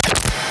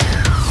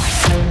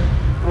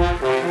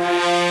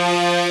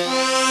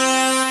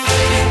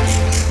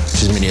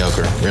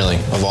really.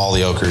 Of all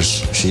the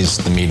Okers, she's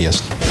the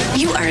meatiest.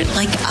 You are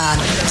like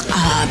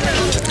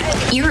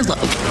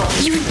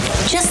earlobe. You're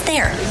just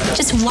there,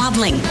 just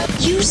wobbling.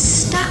 You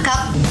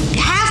stuck-up,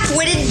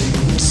 half-witted,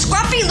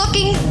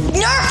 scruffy-looking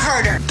nerve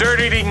herder.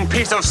 Dirt-eating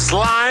piece of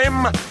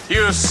slime.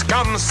 You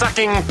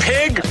scum-sucking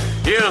pig.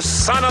 You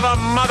son of a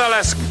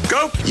motherless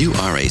goat. You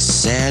are a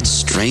sad,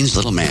 strange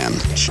little man.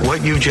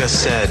 What you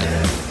just said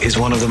is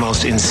one of the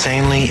most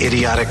insanely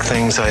idiotic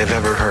things I have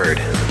ever heard.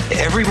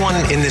 Everyone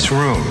in this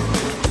room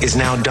is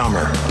now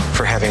dumber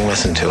for having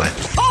listened to it.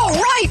 Oh,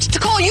 right! To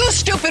call you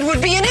stupid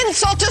would be an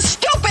insult to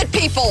stupid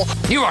people!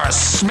 You are a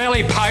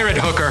smelly pirate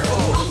hooker.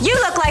 You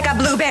look like a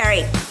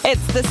blueberry.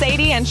 It's the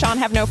Sadie and Shawn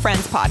Have No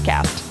Friends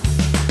podcast.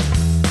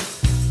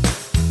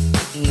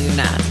 You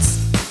nuts.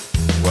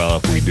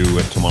 Well, if we do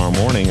it tomorrow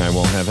morning, I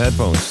won't have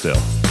headphones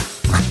still.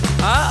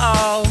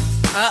 Uh-oh.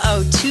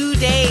 2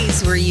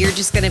 days where you're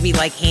just going to be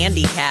like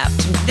handicapped.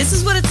 This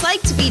is what it's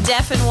like to be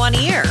deaf in one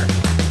ear.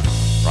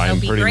 I'm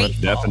pretty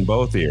much deaf in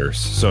both ears.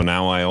 So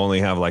now I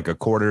only have like a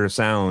quarter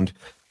sound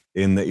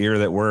in the ear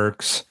that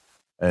works,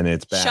 and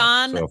it's bad.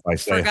 Shawn so if I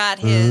say, forgot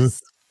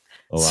his...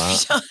 a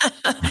lot.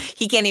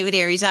 He can't even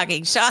hear you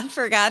talking. Shawn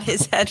forgot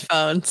his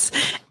headphones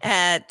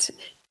at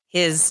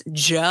his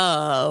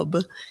job.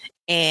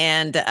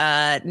 And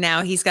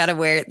now he's got to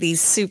wear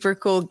these super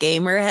cool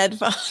gamer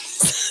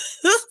headphones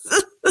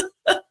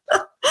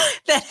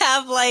that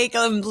have like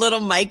a little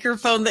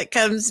microphone that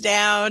comes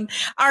down.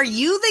 Are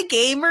you the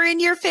gamer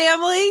in your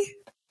family?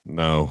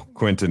 No,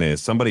 Quentin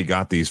is. Somebody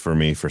got these for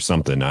me for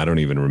something. I don't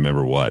even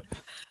remember what.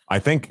 I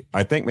think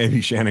maybe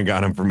Shannon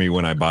got them for me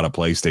when I bought a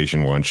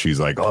PlayStation once. She's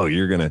like, "Oh,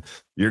 you're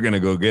gonna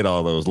go get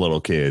all those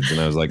little kids," and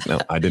I was like, "No,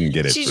 I didn't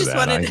get it for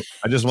that.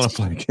 I just want to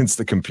play against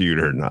the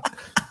computer." Not.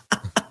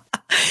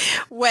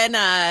 When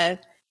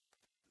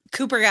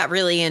Cooper got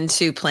really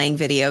into playing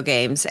video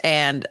games,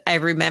 and I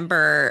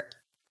remember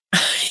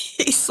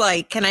he's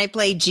like, "Can I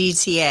play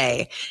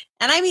GTA?"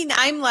 And I mean,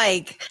 I'm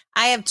like,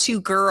 I have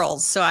 2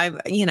 girls, so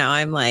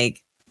I'm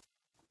like,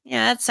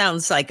 yeah, that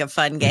sounds like a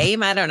fun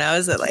game. I don't know.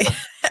 Is it like,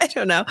 I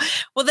don't know.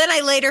 Well, then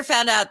I later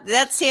found out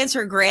that stands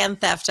for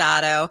Grand Theft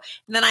Auto.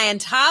 And then I, on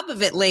top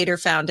of it, later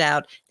found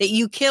out that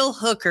you kill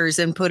hookers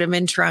and put them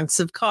in trunks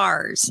of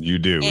cars. You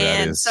do.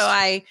 And so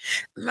I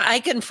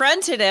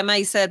confronted him.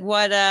 I said,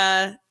 what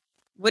are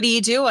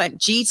you doing?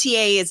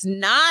 GTA is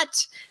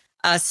not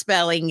a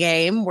spelling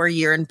game where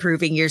you're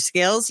improving your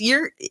skills.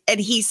 And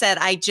he said,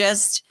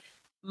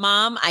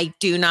 Mom, I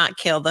do not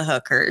kill the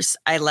hookers.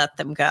 I let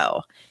them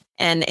go.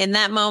 And in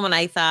that moment,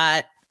 I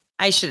thought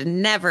I should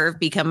never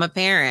become a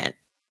parent.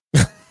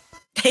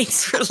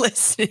 Thanks for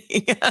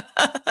listening.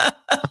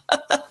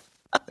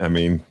 I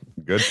mean,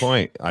 good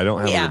point. I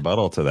don't have a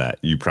rebuttal to that.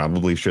 You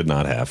probably should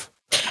not have.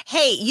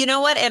 Hey, you know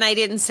what? And I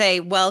didn't say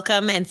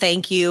welcome and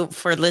thank you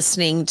for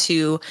listening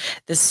to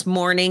this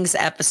morning's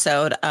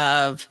episode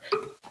of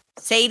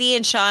Sadie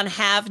and Shawn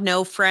Have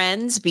No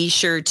Friends. Be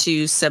sure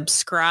to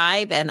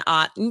subscribe, and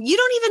you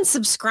don't even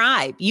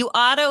subscribe. You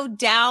auto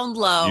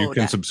download. You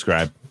can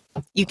subscribe.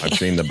 You can. I've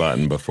seen the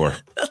button before.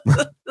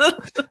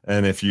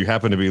 And if you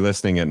happen to be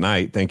listening at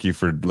night, thank you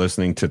for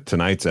listening to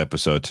tonight's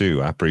episode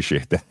too. I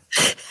appreciate that.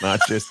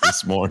 Not just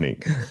this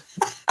morning.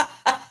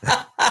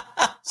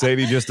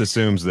 Sadie just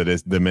assumes that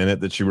it's the minute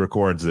that she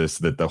records this,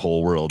 that the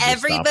whole world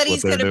just stops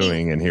what they're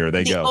doing, and here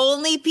they go. The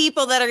only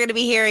people that are going to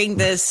be hearing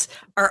this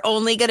are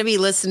only going to be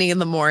listening in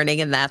the morning,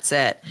 and that's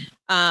it.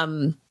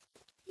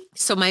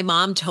 So my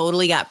mom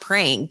totally got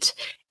pranked,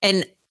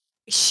 and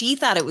she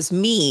thought it was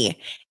me,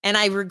 and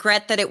I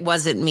regret that it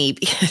wasn't me,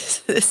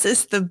 because this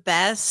is the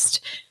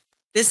best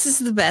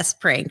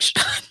prank.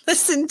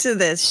 Listen to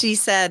this. She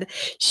said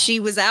she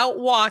was out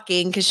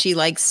walking because she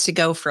likes to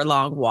go for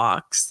long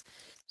walks.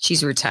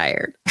 She's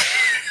retired.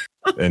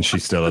 And she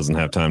still doesn't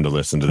have time to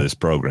listen to this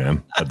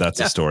program, but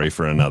that's a story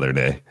for another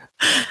day.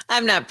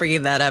 I'm not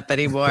bringing that up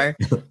anymore.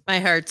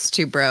 My heart's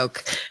too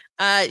broke.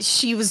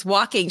 She was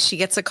walking. She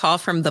gets a call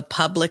from the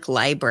public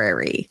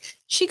library.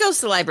 She goes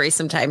to the library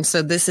sometimes,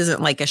 so this isn't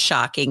like a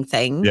shocking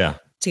thing to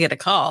get a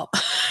call.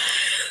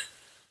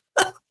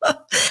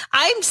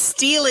 I'm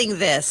stealing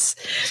this.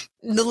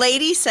 The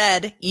lady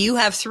said, "You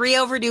have 3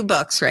 overdue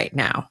books right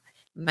now."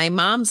 My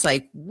mom's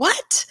like,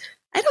 "What?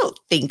 I don't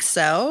think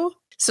so."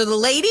 So the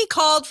lady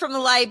called from the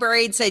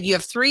library and said, "You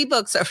have 3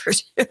 books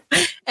overdue."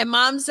 And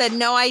Mom said,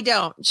 "No, I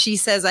don't." She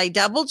says, "I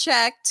double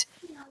checked."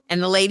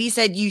 And the lady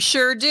said, "You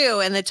sure do."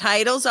 And the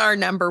titles are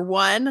number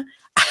 1.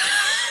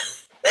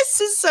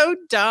 This is so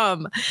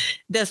dumb.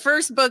 The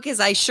first book is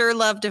I Sure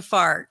Love to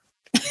Fart.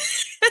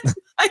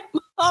 My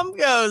mom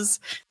goes,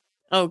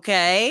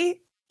 "Okay."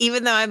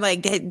 Even though I'm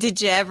like,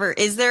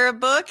 is there a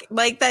book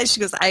like that? She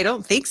goes, "I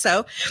don't think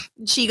so."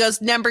 She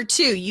goes, "Number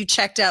 2, you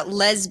checked out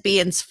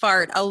lesbians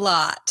fart a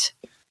lot."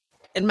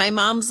 And my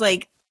mom's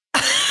like,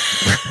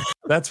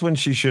 that's when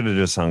she should have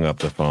just hung up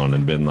the phone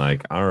and been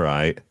like, "All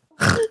right."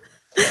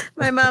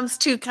 My mom's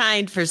too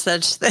kind for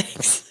such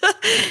things.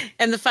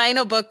 And the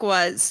final book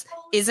was,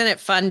 Isn't It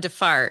Fun to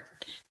Fart?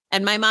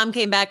 And my mom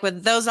came back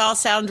with, those all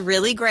sound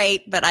really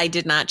great, but I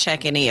did not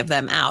check any of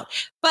them out.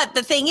 But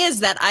the thing is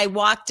that I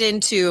walked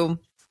into,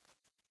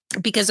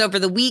 because over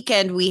the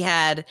weekend we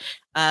had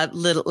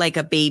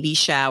a baby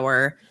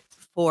shower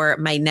for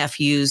my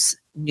nephew's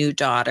new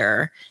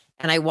daughter.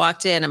 And I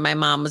walked in and my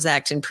mom was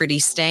acting pretty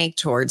stank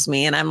towards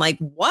me. And I'm like,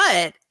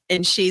 what?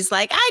 And she's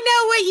like, I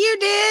know what you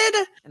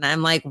did. And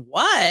I'm like,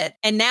 what?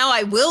 And now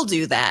I will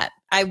do that.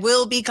 I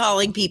will be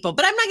calling people,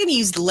 but I'm not going to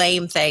use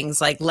lame things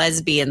like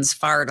lesbians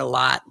fart a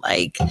lot.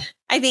 Like,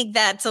 I think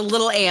that's a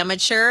little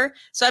amateur.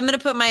 So I'm going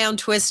to put my own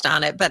twist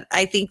on it. But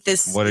I think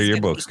this. What are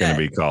your books going to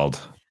be called?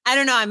 I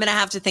don't know. I'm going to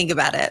have to think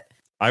about it.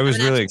 I was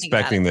really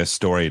expecting this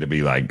story to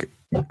be like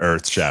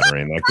earth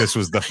shattering. Like this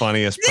was the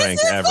funniest prank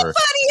ever.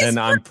 And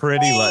I'm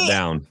pretty let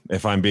down.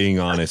 If I'm being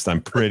honest,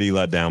 I'm pretty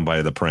let down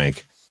by the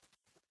prank.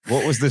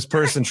 What was this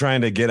person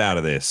trying to get out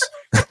of this?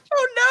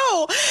 Oh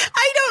no,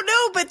 I don't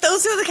know, but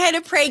those are the kind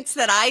of pranks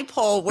that I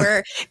pull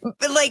where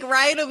like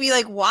Ryan will be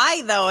like,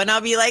 why though? And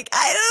I'll be like,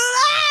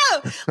 I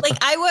don't know. Like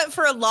I went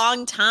for a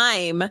long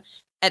time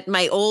at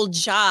my old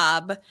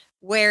job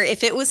where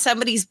if it was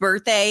somebody's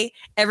birthday,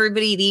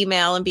 everybody'd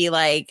email and be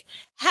like,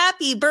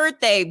 happy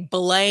birthday,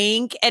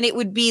 blank. And it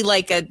would be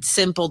like a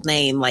simple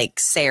name like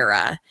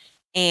Sarah.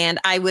 And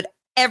I would,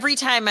 every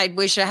time I'd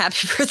wish a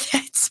happy birthday,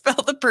 I'd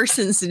spell the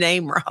person's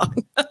name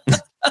wrong.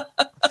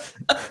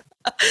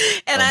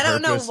 And I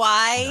don't know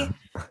why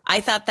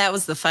I thought that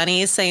was the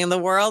funniest thing in the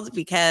world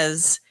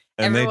because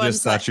and they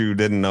just thought you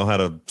didn't know how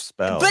to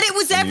spell. But it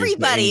was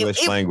everybody.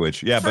 English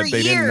language. Yeah, but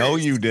they didn't know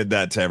you did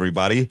that to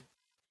everybody.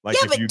 Like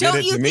if you did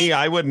it to me,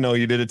 I wouldn't know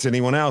you did it to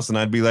anyone else. And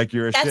I'd be like,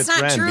 you're a shit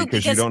friend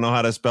because you don't know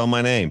how to spell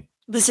my name.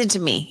 Listen to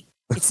me.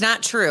 It's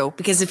not true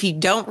because if you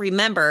don't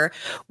remember,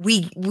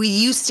 we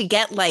used to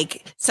get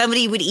like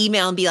somebody would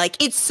email and be like,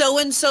 it's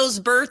so-and-so's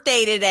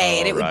birthday today.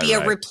 And it would be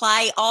a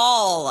reply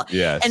all.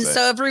 Yes. And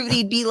so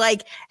everybody'd be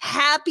like,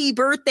 happy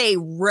birthday,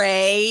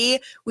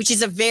 Ray, which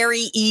is a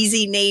very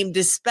easy name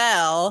to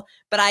spell,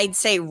 but I'd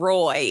say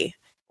Roy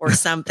or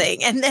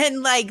something. And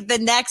then like the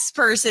next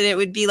person, it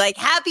would be like,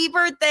 happy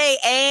birthday,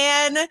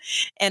 Anne.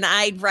 And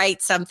I'd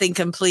write something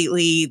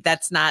completely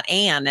that's not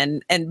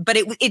Anne. But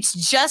it's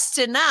just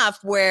enough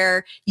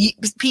where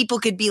people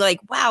could be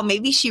like, wow,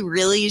 maybe she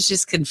really is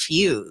just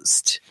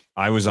confused.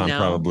 I was on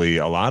probably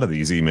a lot of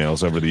these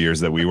emails over the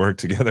years that we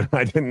worked together.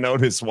 I didn't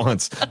notice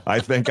once.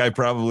 I think I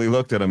probably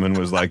looked at them and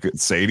was like,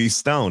 Sadie's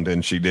stoned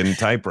and she didn't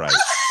type right.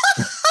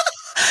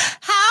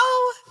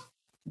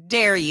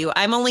 Dare you?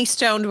 I'm only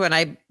stoned when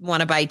I want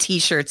to buy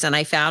t-shirts, and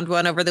I found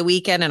one over the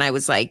weekend and I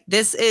was like,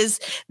 this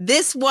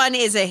one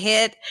is a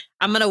hit.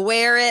 I'm going to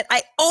wear it.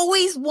 I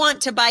always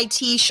want to buy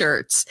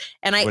t-shirts,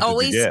 and I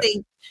always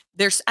think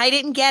I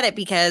didn't get it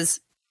because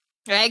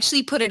I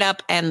actually put it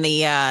up on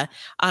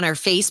on our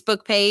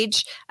Facebook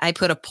page. I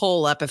put a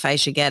poll up if I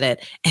should get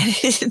it. And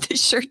the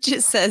shirt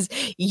just says,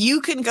 you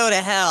can go to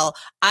hell.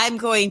 I'm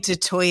going to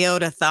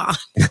Toyota-thon.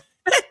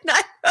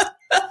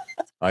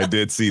 I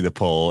did see the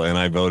poll and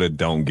I voted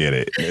don't get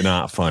it.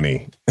 Not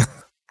funny.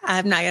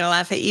 I'm not going to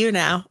laugh at you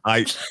now.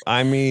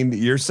 I mean,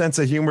 your sense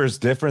of humor is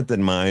different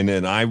than mine.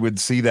 And I would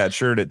see that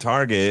shirt at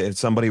Target and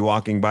somebody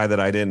walking by that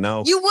I didn't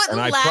know. You wouldn't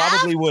laugh? And I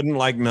probably wouldn't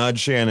like nudge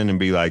Shannon and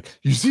be like,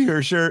 you see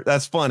her shirt?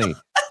 That's funny.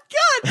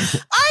 God,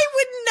 I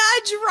would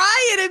nudge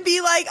Ryan and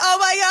be like, oh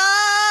my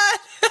God.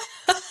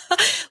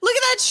 Look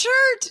at that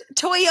shirt,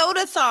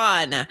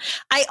 Toyota-thon.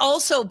 I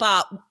also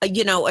bought,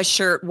 a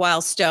shirt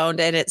while stoned,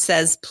 and it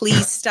says,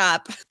 please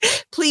stop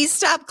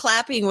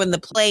clapping when the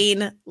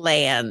plane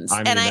lands. I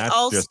mean, and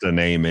that's just an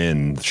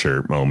amen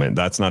shirt moment.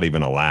 That's not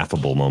even a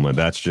laughable moment.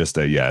 That's just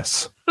a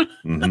yes.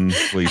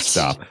 Please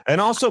stop. And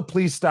also,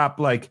 please stop.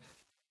 Like,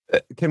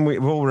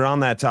 we're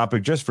on that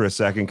topic just for a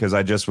second, because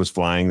I just was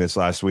flying this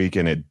last week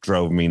and it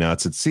drove me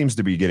nuts. It seems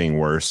to be getting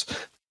worse.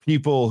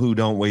 People who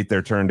don't wait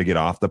their turn to get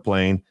off the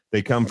plane,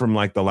 they come from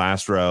like the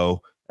last row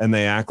and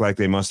they act like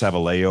they must have a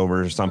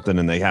layover or something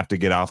and they have to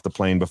get off the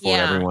plane before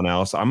everyone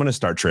else. I'm going to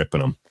start tripping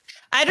them.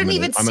 I don't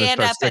even stand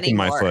up sticking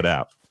anymore. My foot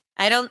out.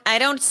 I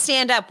don't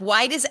stand up.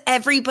 Why does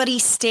everybody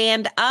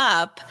stand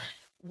up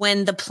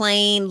when the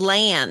plane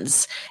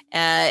lands?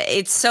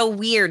 It's so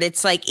weird.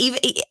 It's like, even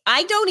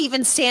I don't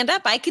even stand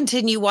up. I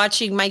continue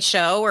watching my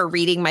show or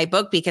reading my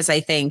book because I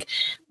think,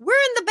 we're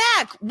in the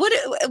back. What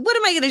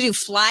am I going to do?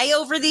 Fly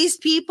over these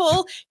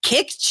people?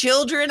 Kick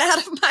children out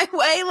of my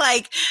way?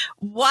 Like,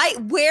 why?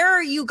 Where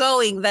are you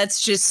going?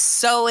 That's just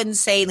so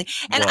insane.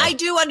 And I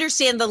do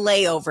understand the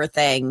layover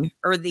thing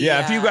or the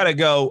if you got to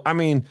go. I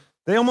mean,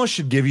 they almost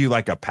should give you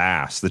like a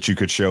pass that you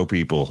could show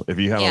people. If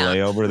you have a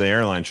layover, the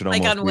airline should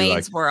almost like on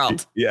Wayne's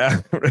World.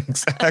 Yeah,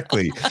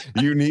 exactly.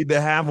 You need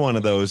to have one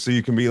of those so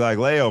you can be like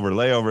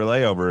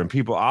layover. And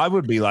people, I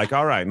would be like,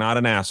 all right, not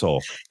an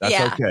asshole.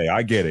 That's okay.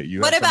 I get it.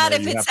 What about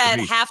if it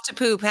said have to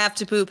poop?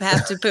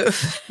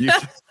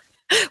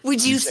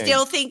 Would you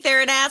still think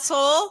they're an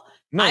asshole?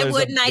 No, I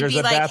wouldn't. I'd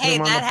be like, hey,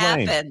 that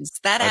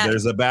happens. That happens.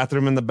 There's a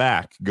bathroom in the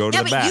back. Go to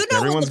the back.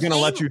 Everyone's going to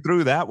let you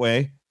through that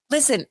way.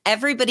 Listen,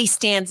 everybody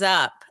stands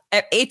up.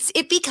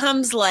 It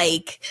becomes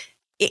like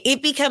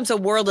it becomes a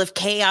world of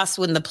chaos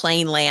when the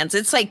plane lands.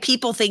 It's like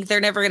people think they're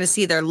never going to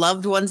see their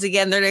loved ones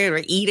again. They're never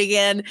going to eat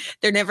again.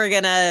 They're never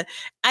going to,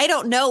 I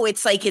don't know.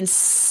 It's like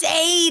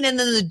insane. And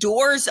then the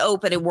doors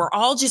open and we're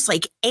all just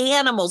like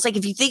animals. Like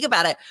if you think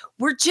about it,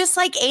 we're just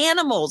like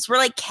animals. We're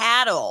like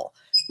cattle.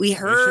 We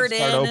heard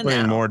start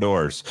opening more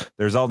doors.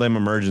 There's all them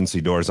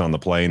emergency doors on the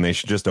plane. They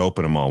should just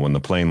open them all when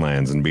the plane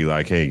lands and be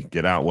like, hey,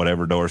 get out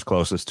whatever door's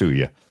closest to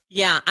you.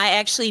 Yeah, I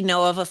actually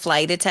know of a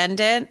flight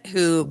attendant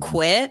who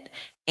quit.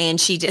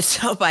 And she did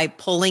so by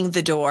pulling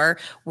the door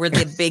where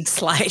the big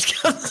slide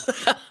comes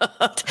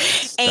out.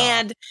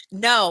 And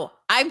no,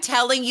 I'm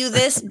telling you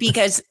this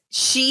because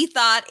she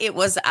thought it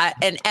was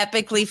an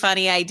epically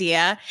funny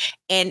idea.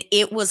 And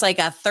it was like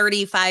a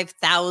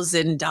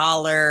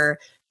 $35,000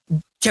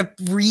 to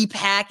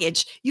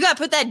repackage. You got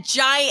to put that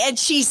giant, and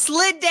she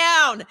slid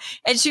down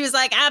and she was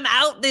like, I'm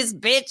out this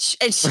bitch.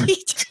 And she...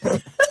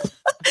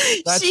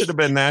 That should have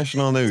been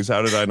national news.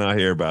 How did I not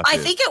hear about this? I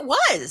think it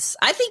was.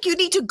 I think you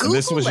need to Google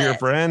this was your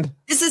friend?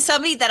 This is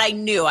somebody that I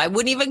knew. I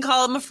wouldn't even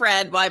call him a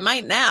friend. Well, I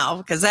might now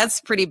because that's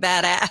pretty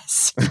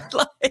badass.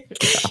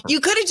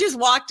 You could have just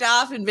walked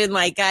off and been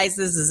like, guys,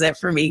 this is it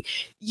for me.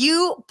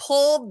 You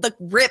pulled the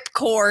rip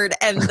cord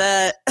and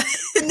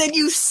and then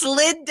you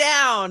slid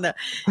down.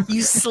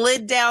 You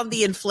slid down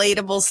the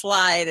inflatable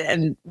slide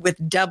and with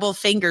double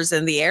fingers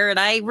in the air. And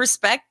I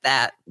respect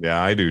that.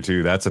 Yeah, I do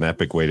too. That's an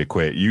epic way to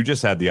quit. You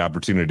just had the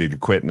opportunity to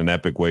quit in an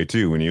epic way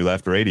too when you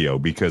left radio,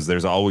 because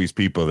there's always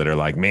people that are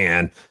like,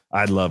 man,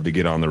 I'd love to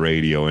get on the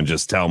radio and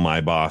just tell my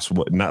boss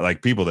what, not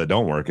like people that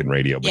don't work in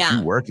radio,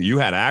 but you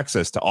had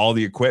access to all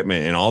the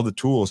equipment and all the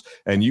tools,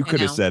 and you could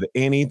have said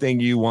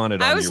anything you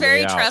wanted. I was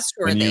very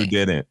trustworthy. And you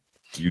didn't.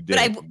 You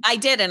did. But I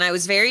did, and I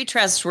was very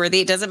trustworthy.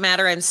 It doesn't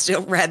matter. I'm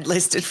still red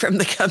listed from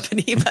the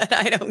company, but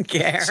I don't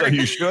care. So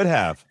you should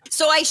have.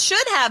 So I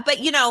should have. But,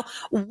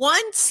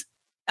 once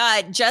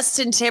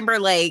Justin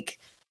Timberlake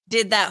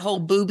did that whole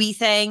booby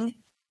thing,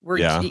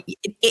 where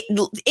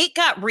it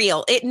got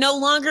real. It no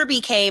longer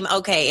became,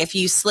 okay, if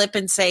you slip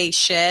and say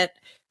shit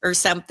or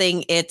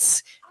something,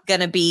 it's going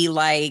to be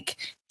like,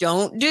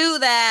 don't do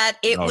that.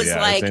 It was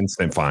like, it's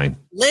instant fine.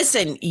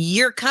 Listen,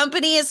 your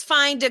company is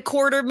fined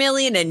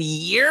 $250,000 and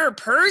you're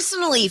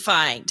personally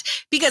fined.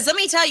 Because let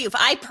me tell you, if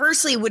I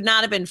personally would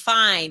not have been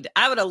fined,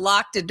 I would have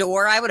locked a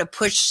door. I would have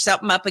pushed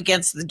something up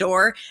against the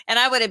door and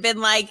I would have been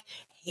like,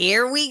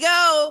 here we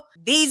go.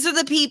 These are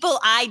the people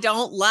I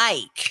don't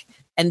like.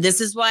 And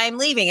this is why I'm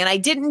leaving. And I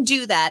didn't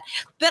do that.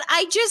 But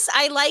I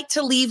like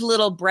to leave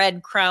little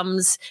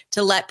breadcrumbs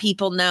to let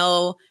people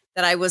know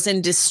that I was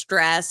in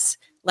distress.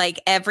 Like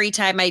every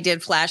time I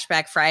did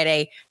Flashback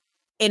Friday,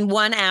 in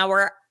 1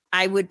 hour,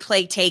 I would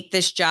play Take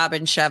This Job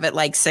and Shove It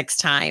like 6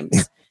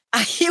 times.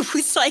 It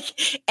was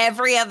like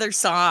every other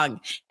song.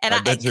 And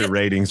I bet your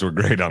ratings were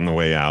great on the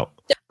way out.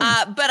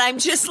 But I'm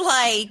just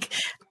like,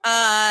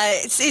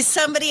 is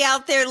somebody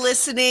out there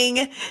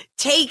listening?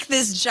 Take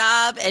this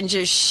job and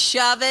just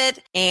shove it.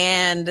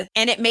 And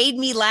it made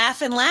me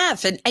laugh and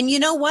laugh. And you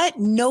know what?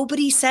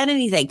 Nobody said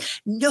anything.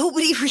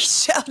 Nobody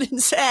reached out and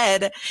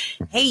said,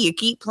 hey, you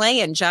keep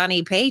playing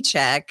Johnny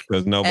Paycheck.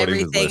 Because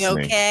nobody was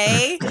listening.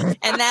 Okay?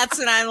 And that's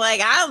when I'm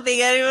like, I don't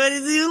think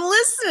anybody's even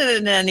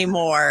listening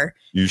anymore.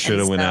 You should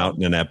have went out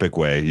in an epic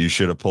way. You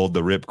should have pulled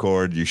the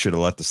ripcord. You should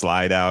have let the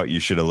slide out. You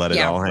should have let it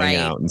all hang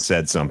out and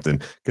said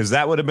something, because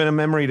that would have been a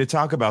memory to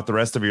talk about the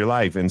rest of your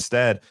life.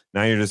 Instead,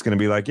 now you're just going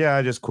to be like, yeah,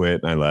 I just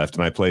quit and I left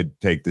and I played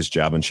Take This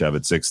Job and Shove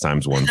It 6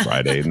 times one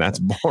Friday. And that's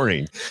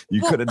boring.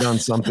 You could have done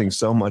something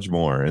so much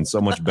more and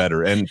so much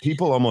better. And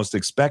people almost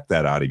expect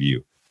that out of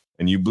you,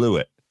 and you blew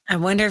it. I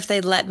wonder if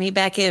they'd let me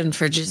back in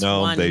for just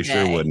one day. No, they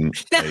sure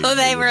wouldn't. No,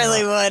 they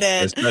really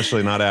wouldn't.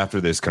 Especially not after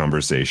this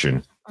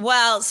conversation.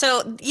 Well,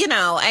 so,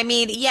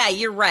 yeah,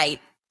 you're right.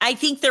 I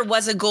think there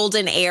was a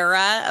golden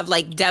era of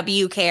like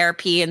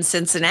WKRP in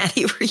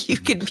Cincinnati where you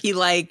could be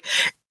like,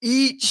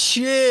 eat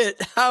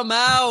shit, I'm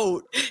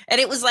out. And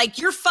it was like,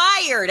 you're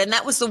fired. And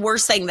that was the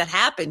worst thing that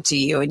happened to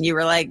you. And you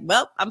were like,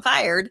 well, I'm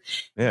fired.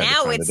 Yeah,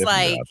 now it's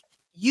like,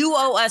 you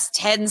owe us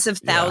tens of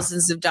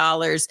thousands of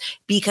dollars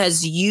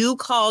because you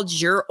called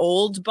your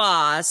old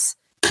boss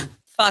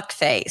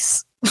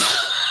fuckface.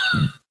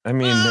 I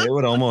mean, it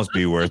would almost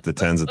be worth the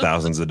tens of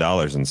thousands of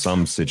dollars in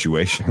some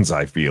situations,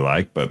 I feel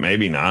like, but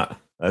maybe not.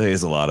 That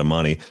is a lot of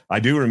money. I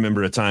do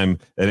remember a time,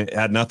 and it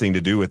had nothing to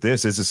do with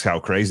this. This is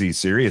how crazy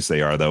serious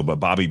they are, though. But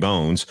Bobby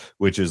Bones,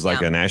 which is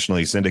like a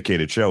nationally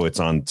syndicated show, it's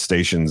on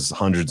stations,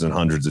 hundreds and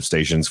hundreds of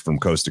stations from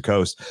coast to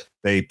coast.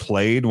 They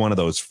played one of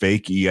those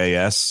fake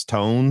EAS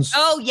tones.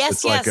 Oh, yes,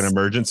 it's like an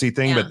emergency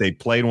thing, but they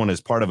played one as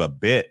part of a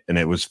bit, and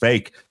it was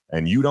fake.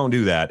 And you don't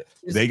do that.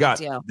 They got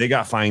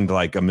fined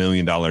like $1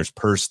 million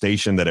per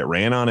station that it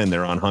ran on, and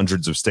they're on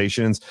hundreds of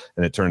stations,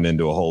 and it turned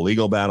into a whole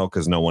legal battle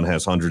because no one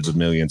has hundreds of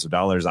millions of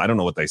dollars. I don't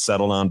know what they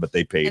settled on, but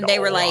they paid. And they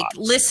were like,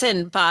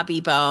 "Listen,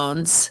 Bobby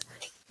Bones,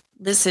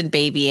 listen,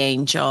 baby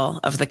angel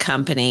of the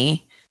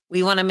company.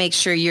 We want to make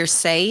sure you're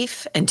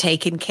safe and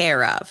taken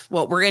care of.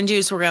 What we're going to do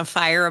is we're going to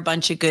fire a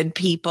bunch of good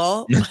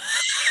people.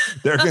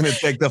 They're going to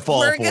take the fall.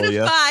 We're going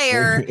to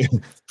fire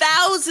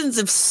thousands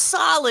of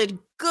solid,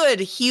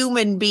 good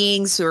human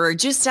beings who are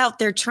just out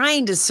there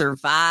trying to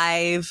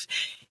survive.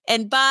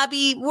 And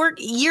Bobby,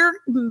 your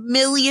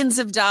millions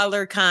of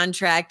dollar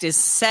contract is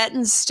set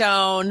in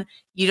stone.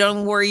 You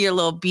don't worry your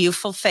little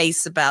beautiful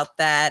face about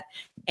that.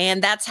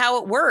 And that's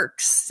how it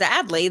works.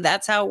 Sadly,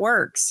 that's how it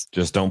works.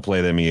 Just don't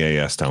play them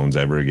EAS tones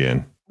ever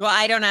again. Well,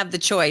 I don't have the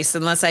choice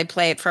unless I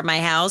play it from my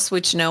house,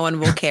 which no one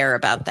will care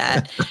about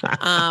that.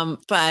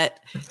 But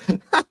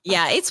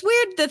yeah, it's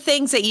weird the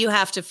things that you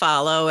have to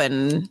follow,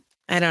 and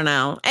I don't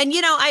know. And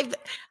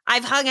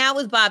I've hung out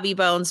with Bobby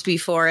Bones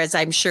before, as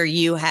I'm sure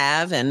you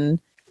have, and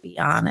be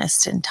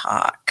honest and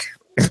talk.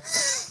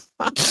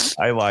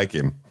 I like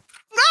him.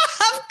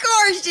 Of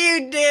course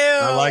you do.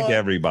 I like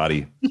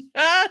everybody.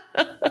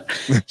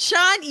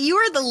 Shawn, you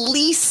are the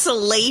least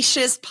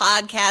salacious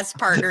podcast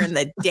partner in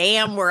the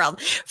damn world.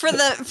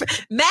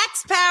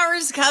 Max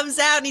Powers comes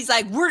out and he's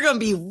like, we're going to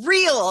be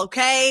real,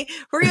 okay?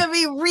 We're going to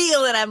be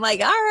real. And I'm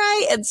like, all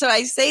right. And so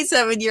I say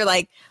something and you're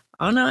like,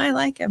 oh no, I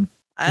like him.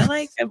 I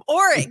like him.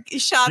 Or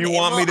Shawn, you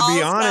want me to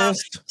be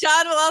honest?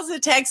 Shawn will also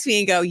text me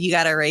and go, you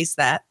got to erase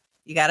that.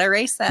 You got to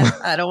erase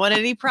that. I don't want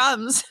any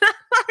problems.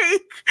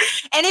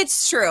 And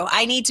it's true.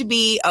 I need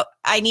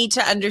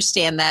to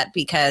understand that,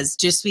 because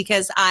just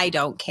because I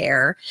don't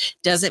care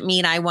doesn't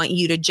mean I want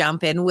you to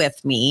jump in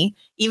with me,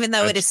 even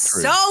though it is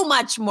so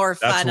much more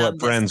fun. That's what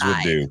friends would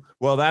do.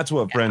 Well, that's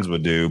what friends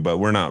would do, but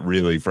we're not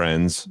really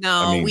friends.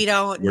 No, we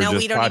don't. No,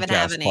 we don't even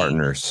have any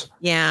partners.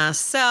 Yeah.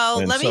 So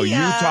you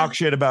talk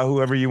shit about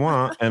whoever you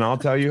want, and I'll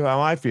tell you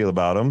how I feel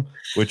about them,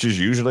 which is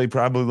usually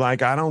probably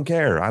like, I don't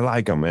care. I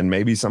like them, and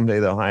maybe someday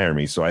they'll hire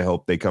me. So I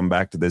hope they come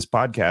back to this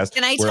podcast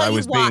where I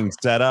was being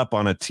set up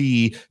on a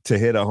tee to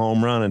hit a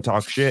home run and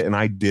talk shit, and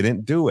I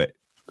didn't do it.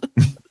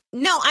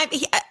 No,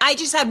 I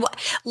just had.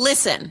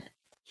 Listen,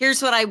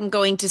 here's what I'm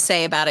going to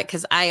say about it,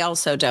 because I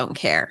also don't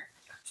care.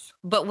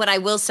 But what I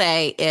will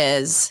say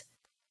is,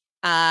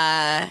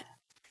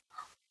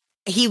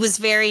 he was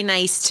very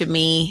nice to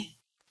me,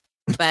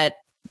 but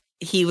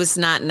he was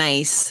not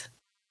nice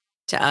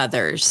to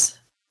others.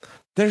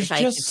 There's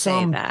just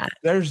some.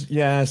 There's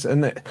yes,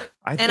 and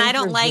I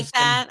don't like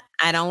that.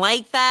 I don't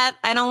like that.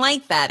 I don't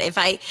like that.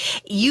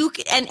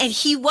 And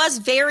he was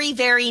very,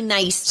 very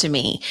nice to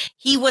me.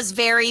 He was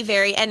very,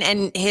 very,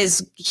 and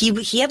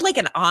he had like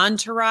an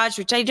entourage,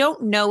 which I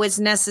don't know is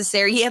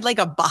necessary. He had like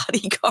a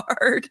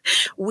bodyguard.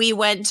 We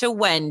went to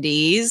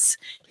Wendy's.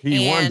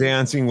 He won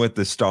Dancing with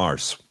the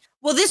Stars.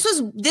 Well, this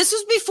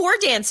was before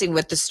Dancing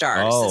with the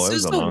Stars. Oh,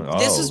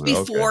 this was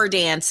before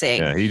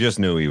Dancing. Yeah, he just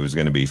knew he was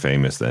going to be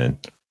famous then.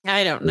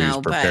 I don't know. He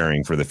was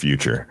preparing for the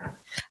future.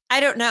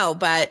 I don't know,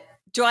 but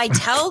do I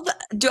tell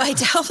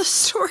the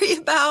story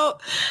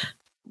about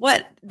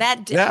what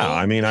that day? Yeah,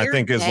 I mean, I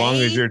think as long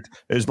as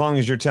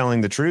you're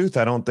telling the truth,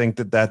 I don't think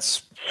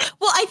that's.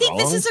 Well, I think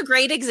this is a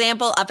great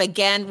example up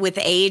again with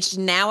age.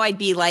 Now I'd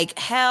be like,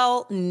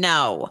 hell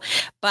no.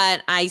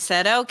 But I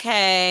said,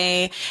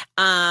 okay.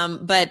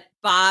 But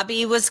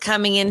Bobby was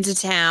coming into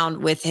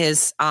town with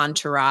his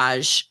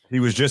entourage. He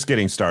was just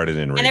getting started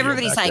in radio. And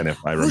everybody's like,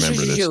 if I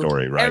remember this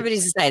story right.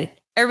 Everybody's excited.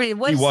 He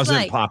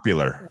wasn't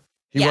popular.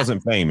 He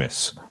wasn't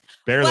famous.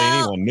 Barely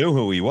anyone knew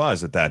who he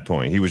was at that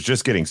point. He was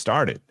just getting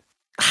started.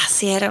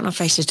 See, I don't know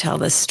if I should tell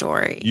this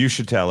story. You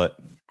should tell it.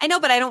 I know,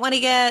 but I don't want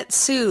to get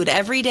sued.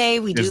 Every day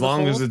we do. As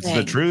long as it's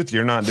the truth,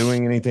 you're not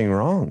doing anything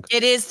wrong.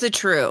 It is the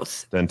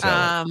truth. Then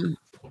tell it.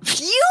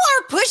 You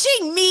are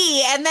pushing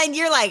me, and then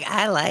you're like,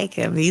 I like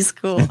him. He's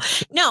cool.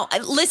 No,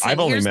 listen. I've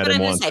only met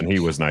him once, and he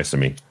was nice to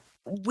me.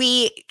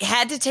 We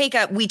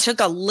took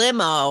a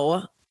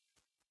limo.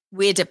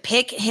 We had to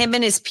pick him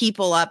and his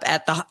people up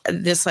at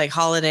this like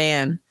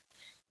Holiday Inn.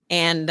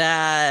 And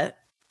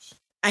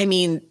I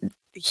mean,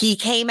 he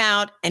came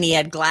out and he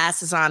had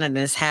glasses on and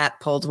his hat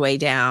pulled way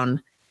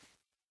down.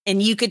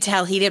 And you could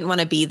tell he didn't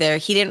want to be there.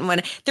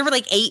 There were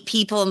like 8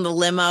 people in the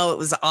limo. It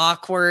was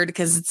awkward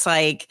because it's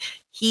like,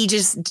 he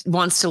just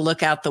wants to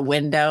look out the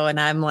window. And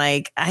I'm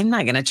like, I'm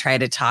not going to try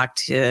to talk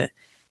to,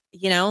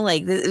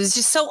 like it was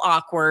just so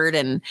awkward.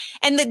 And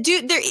the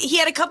dude there, he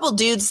had a couple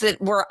dudes that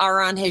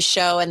are on his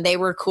show and they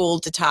were cool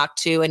to talk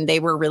to. And they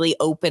were really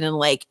open and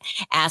like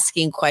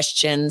asking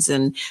questions.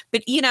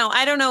 But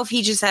I don't know if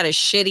he just had a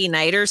shitty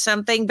night or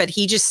something, but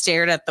he just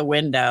stared at the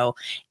window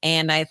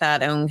and I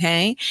thought,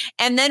 okay.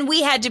 And then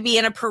we had to be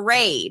in a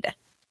parade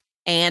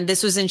and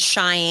this was in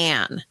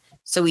Cheyenne.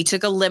 So we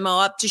took a limo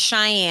up to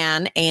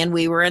Cheyenne and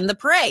we were in the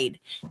parade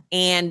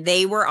and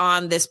they were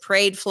on this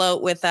parade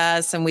float with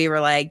us. And we were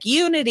like,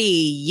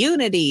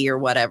 unity or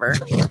whatever.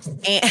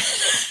 And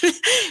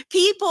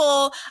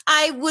people,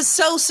 I was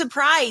so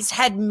surprised,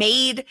 had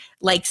made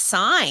like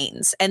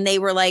signs and they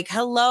were like,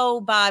 hello,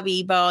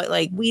 Bobby,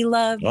 like, we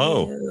love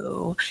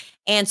you.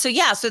 And so,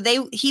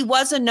 he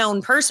was a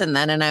known person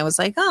then. And I was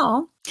like,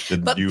 oh,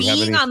 but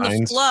being on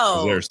the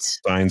float.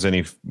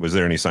 Was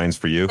there any signs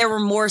for you? There were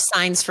more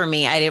signs for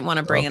me. I didn't want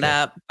to bring it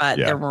up, but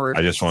there were.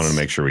 I just wanted to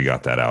make sure we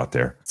got that out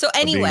there. So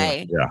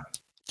anyway,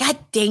 God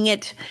dang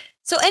it.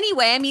 So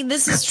anyway, I mean,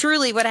 this is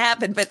truly what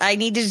happened, but I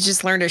needed to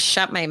just learn to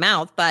shut my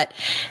mouth. But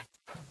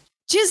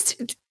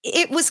just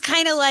it was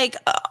kind of like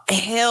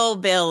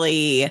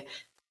hillbilly.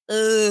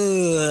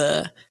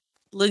 Ugh,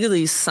 look at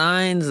these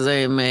signs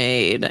they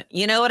made.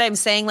 You know what I'm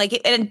saying?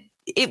 Like, and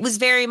it was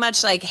very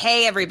much like,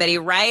 hey, everybody,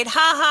 right? Ha,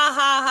 ha,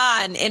 ha,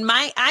 ha. And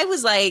I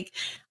was like,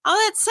 oh,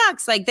 that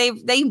sucks. Like they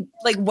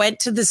like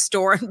went to the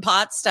store and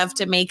bought stuff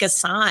to make a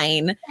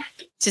sign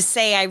to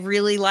say, I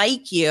really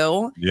like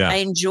you. Yeah. I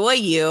enjoy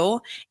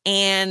you.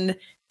 And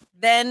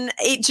then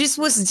it just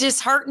was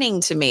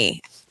disheartening to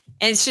me.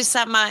 And it's just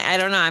something I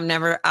don't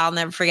know. I'll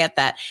never forget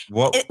that.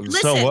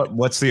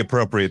 What's the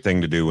appropriate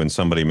thing to do when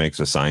somebody makes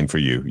a sign for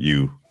you?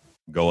 You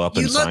go up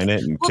and sign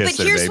it and kiss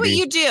their baby? But here's what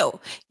you do.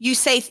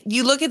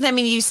 You look at them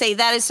and you say,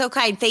 that is so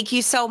kind. Thank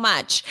you so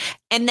much.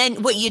 And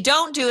then what you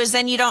don't do is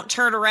then you don't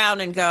turn around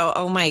and go,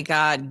 oh my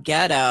God,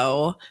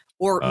 ghetto,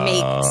 or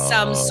make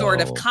some sort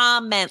of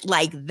comment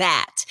like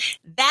that.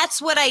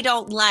 That's what I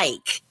don't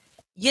like.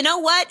 You know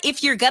what?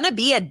 If you're going to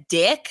be a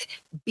dick,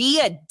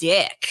 be a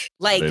dick.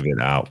 Like, live it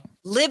out.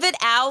 Live it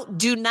out.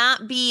 Do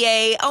not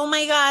be oh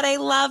my God, I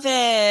love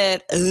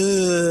it.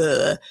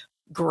 Ugh,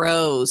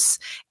 gross.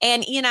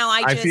 And,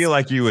 I feel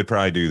like you would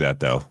probably do that,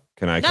 though.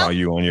 Can I call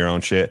you on your own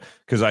shit?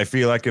 Because I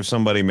feel like if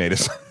somebody made a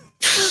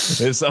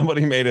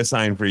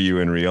sign for you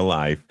in real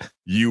life,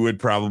 you would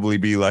probably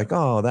be like,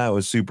 oh, that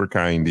was super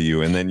kind to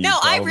you. And then you'd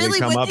probably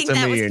come up to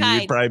me and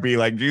you'd probably be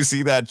like, do you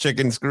see that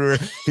chicken screwer?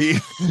 He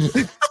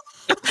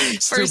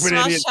stupid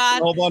idiot, a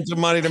whole bunch of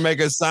money to make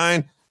a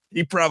sign.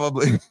 He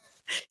probably...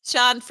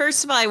 Shawn,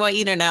 first of all, I want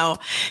you to know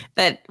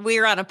that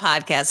we're on a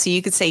podcast, so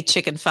you could say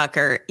chicken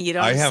fucker. You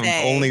don't. I have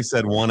only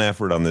said one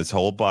effort on this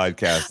whole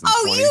podcast.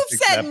 You've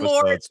said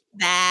more than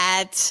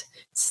that.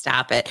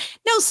 Stop it.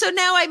 No, so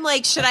now I'm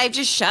like, should I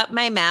just shut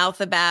my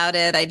mouth about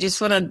it? I just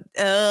want to.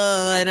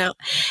 I know,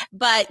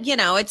 but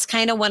it's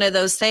kind of one of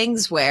those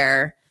things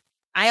where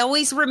I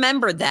always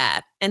remembered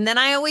that. And then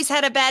I always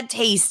had a bad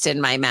taste in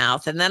my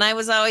mouth. And then I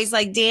was always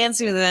like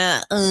dancing with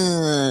that.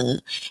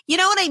 You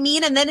know what I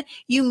mean? And then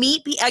you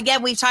meet,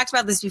 again, we've talked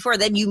about this before.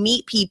 Then you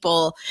meet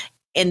people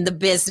in the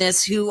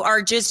business who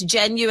are just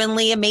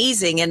genuinely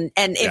amazing. And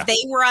if they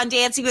were on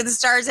Dancing with the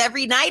Stars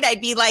every night,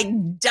 I'd be like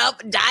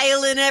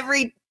dialing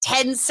every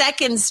 10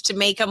 seconds to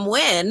make them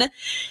win.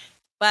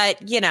 But,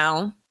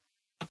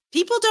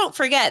 people don't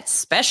forget,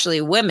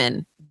 especially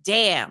women.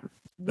 Damn.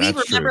 We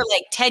remember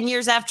like 10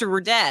 years after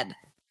we're dead.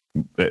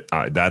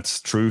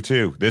 That's true,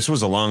 too. This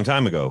was a long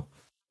time ago.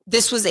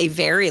 This was a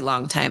very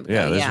long time ago.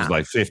 Yeah, this was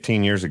like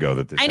 15 years ago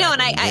that this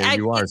happened. And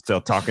you are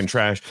still talking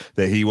trash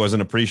that he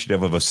wasn't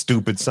appreciative of a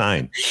stupid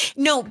sign.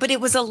 No, but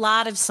it was a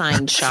lot of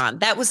signs, Shawn.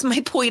 That was my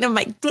point. I'm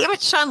like, damn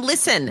it, Shawn,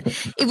 listen.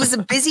 It was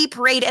a busy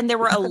parade and there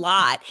were a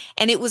lot.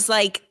 And it was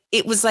like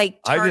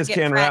I just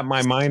can't wrap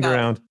my mind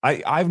around.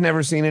 I've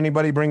never seen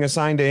anybody bring a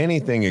sign to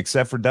anything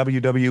except for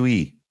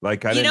WWE.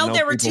 Like, I didn't know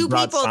there were two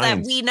people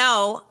that we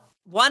know.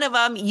 One of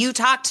them you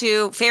talk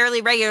to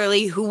fairly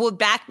regularly who would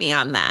back me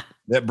on that.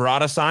 That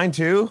brought a sign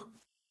too?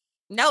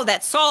 No,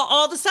 that saw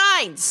all the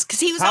signs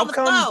because he was on the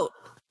float.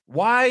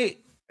 Why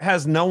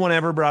has no one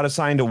ever brought a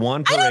sign to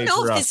one parade? I don't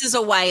know if this is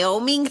a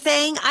Wyoming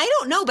thing. I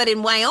don't know. But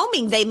in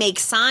Wyoming, they make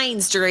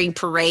signs during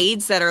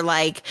parades that are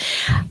like,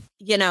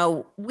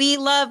 we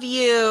love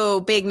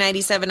you, Big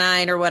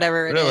 97.9 or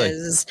whatever it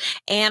is.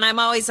 And I'm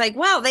always like,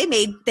 wow,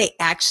 they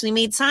actually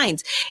made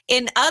signs.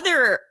 In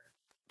other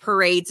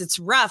parades, it's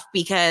rough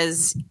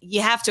because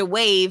you have to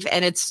wave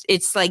and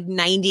it's like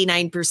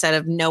 99%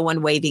 of no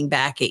one waving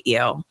back at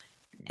you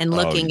and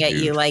looking at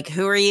you like,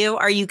 who are you?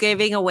 Are you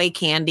giving away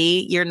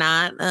candy? You're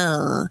not.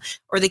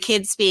 Or the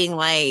kids being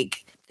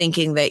like,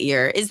 thinking that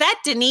is that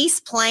Denise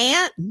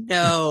Plant?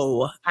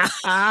 No.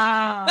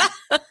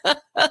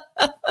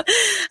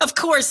 Of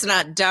course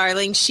not,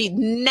 darling. She'd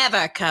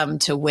never come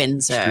to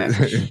Windsor.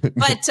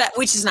 But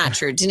which is not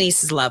true.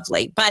 Denise is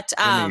lovely. But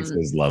Denise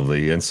is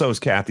lovely. And so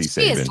is Kathy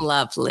Sabin. She is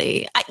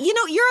lovely.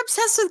 You're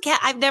obsessed with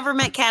I've never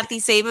met Kathy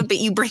Sabin, but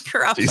you bring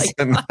her up she's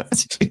the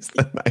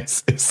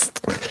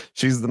nicest.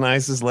 She's the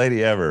nicest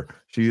lady ever.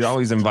 She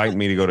always invites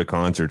me to go to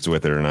concerts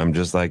with her, and I'm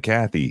just like,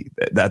 Kathy,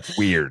 that's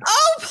weird.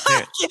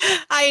 Oh,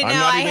 I know. I'm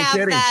not even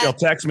kidding. That. She'll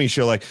text me.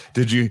 She'll like,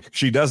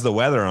 she does the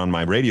weather on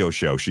my radio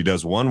show. She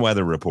does one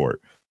weather report,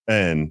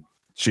 and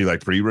she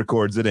like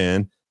pre-records it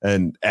in,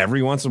 and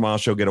every once in a while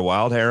she'll get a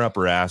wild hair up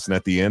her ass, and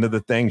at the end of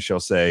the thing,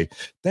 she'll say,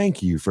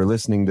 thank you for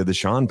listening to the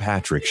Shawn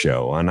Patrick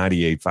Show on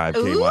 98.5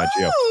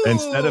 KYGO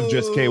instead of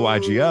just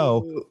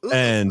KYGO.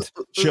 And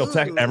she'll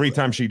text every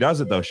time she does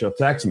it, though. She'll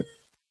text me.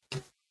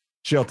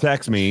 She'll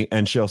text me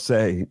and she'll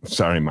say,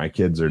 sorry, my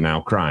kids are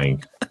now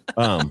crying.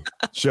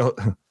 She'll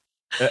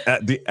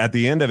at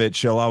the end of it,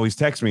 she'll always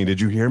text me,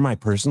 did you hear my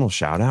personal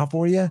shout out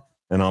for you?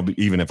 And I'll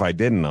be, even if I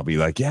didn't, I'll be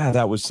like, yeah,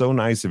 that was so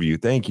nice of you.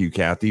 Thank you,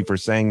 Kathy, for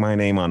saying my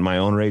name on my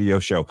own radio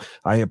show.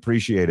 I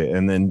appreciate it.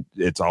 And then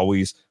it's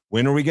always,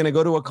 when are we going to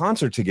go to a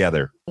concert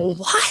together?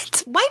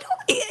 What? Why don't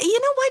you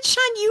know what,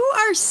 Shawn? You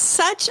are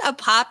such a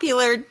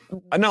popular.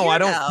 No, I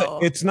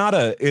don't. It's not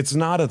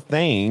a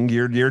thing.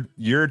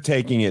 You're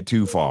taking it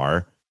too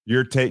far.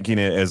 You're taking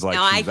it as like,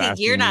 no, I think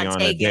you're not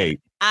taking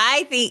it.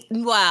 I think.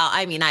 Well,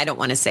 I mean, I don't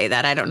want to say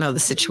that. I don't know the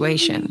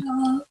situation.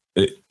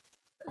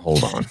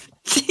 Hold on.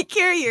 Take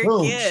care of your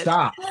Boom, kids.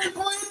 stop.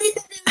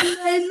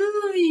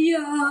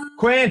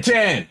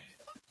 Quentin!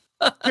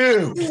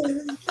 Dude!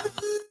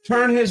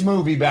 Turn his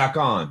movie back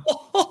on.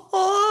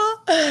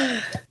 All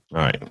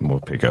right, we'll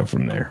pick up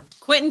from there.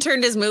 Quentin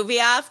turned his movie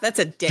off. That's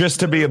a dick. Just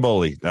to be a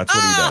bully. That's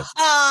what he does.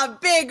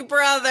 Big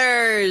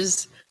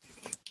brothers.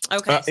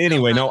 Okay.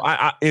 Anyway, no,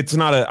 I'm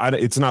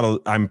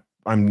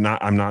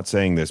not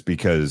saying this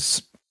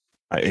because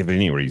of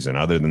any reason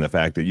other than the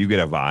fact that you get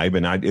a vibe,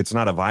 and it's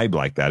not a vibe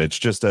like that. It's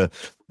just the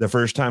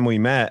first time we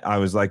met, I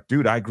was like,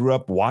 dude, I grew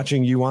up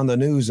watching you on the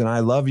news and I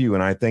love you.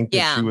 And I think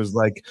that she was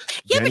like,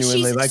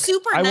 genuinely like,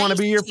 I want to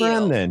be your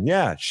friend then.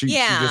 Yeah. She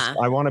just,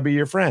 I want to be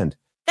your friend.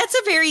 That's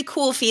a very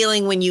cool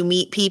feeling when you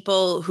meet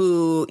people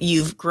who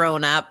you've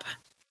grown up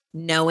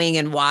knowing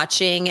and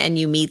watching, and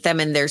you meet them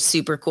and they're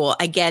super cool.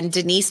 Again,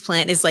 Denise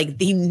Plant is like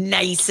the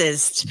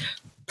nicest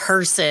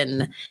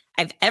person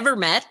I've ever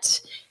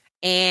met.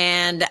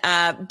 And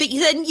but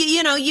then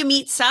you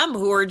meet some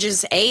who are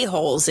just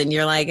a-holes and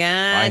you're like,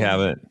 I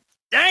haven't.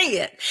 Dang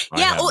it.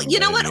 Yeah. Well, you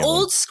know what?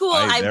 Old school.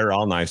 They're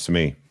all nice to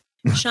me.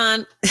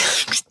 Shawn,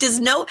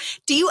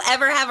 do you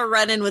ever have a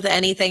run-in with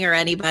anything or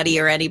anybody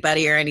or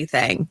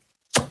anything?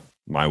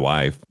 My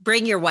wife.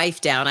 Bring your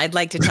wife down. I'd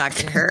like to talk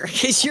to her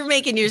because you're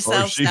making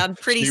yourself sound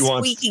pretty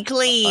squeaky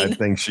clean. I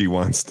think she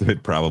wants to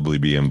probably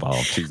be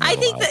involved. I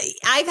think that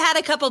I've had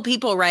a couple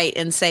people write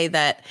and say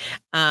that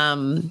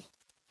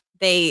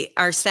they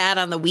are sad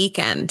on the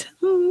weekend.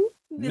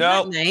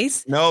 Nope.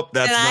 Nice. Nope.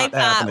 That's and not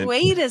happening.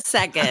 Wait a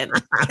second.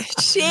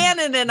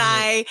 Shannon and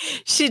I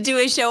should do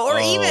a show,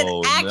 or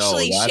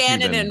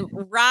Shannon and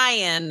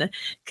Ryan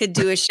could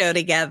do a show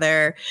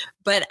together.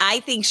 But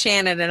I think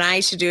Shannon and I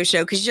should do a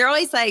show because you're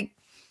always like,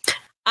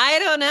 I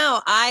don't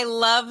know. I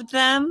loved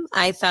them.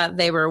 I thought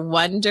they were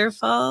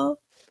wonderful.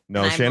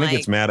 No, Shannon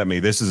gets mad at me.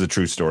 This is a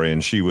true story.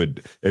 And she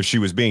would, if she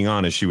was being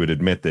honest, she would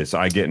admit this.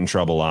 I get in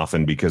trouble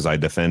often because I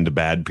defend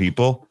bad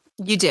people.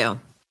 You do.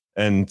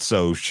 And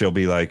so she'll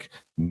be like,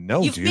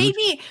 no, dude,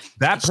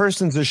 that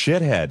person's a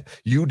shithead.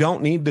 You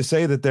don't need to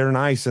say that they're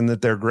nice and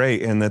that they're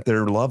great and that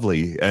they're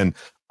lovely. And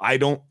I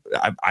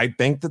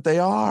think that they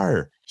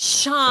are.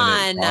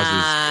 Shawn.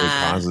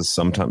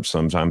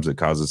 Sometimes it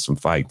causes some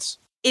fights.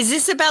 Is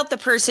this about the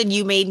person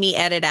you made me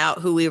edit out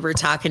who we were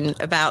talking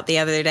about the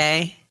other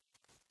day?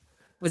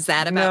 Was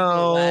that about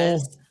who it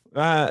was?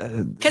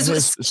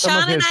 Because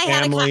Shawn and I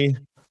had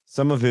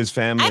some of his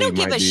family. I don't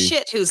give a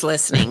shit who's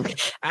listening.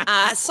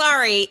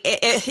 Sorry.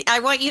 I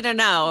want you to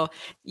know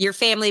your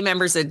family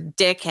member's a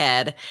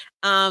dickhead.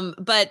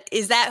 But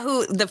is that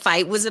who the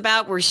fight was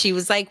about, where she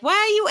was like, why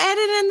are you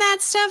editing that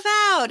stuff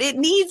out? It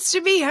needs to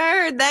be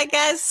heard. That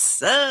guy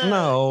sucks.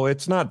 No,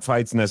 it's not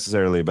fights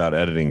necessarily about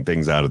editing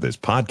things out of this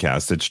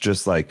podcast. It's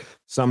just like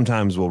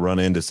sometimes we'll run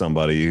into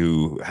somebody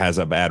who has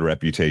a bad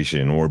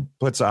reputation or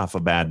puts off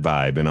a bad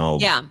vibe, and I'll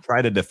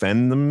try to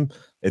defend them.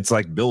 It's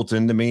like built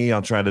into me.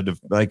 I'll try to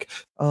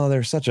oh,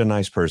 they're such a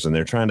nice person.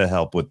 They're trying to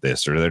help with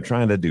this, or they're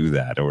trying to do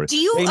that, or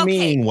they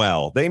mean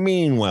well. They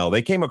mean well.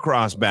 They came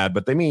across bad,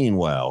 but they mean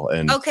well.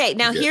 And okay,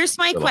 now here's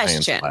my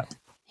question.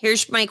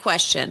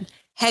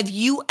 Have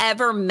you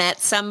ever met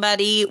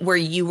somebody where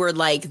you were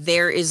like,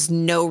 there is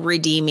no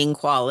redeeming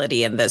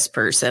quality in this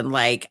person?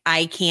 Like,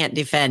 I can't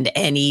defend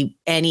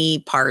any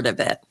part of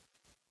it.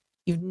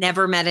 You've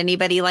never met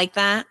anybody like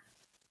that?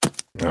 I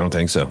don't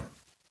think so.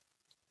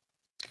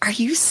 Are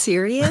you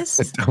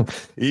serious?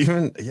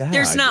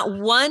 There's not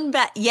one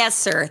yes,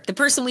 sir. The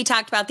person we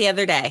talked about the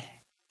other day.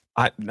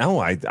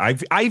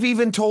 I've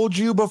even told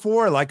you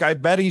before, like, I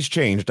bet he's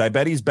changed. I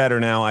bet he's better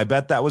now. I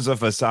bet that was a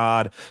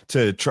facade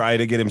to try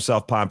to get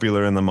himself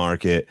popular in the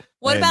market.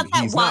 What about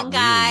that one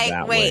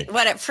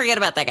guy? Forget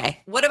about that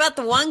guy. What about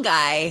the one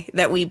guy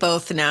that we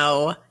both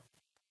know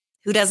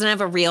who doesn't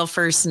have a real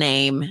first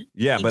name?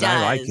 Yeah, but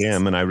I like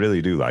him, and I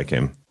really do like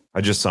him.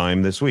 I just saw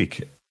him this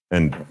week,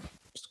 and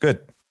it's good.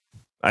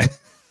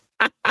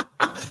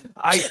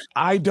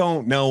 I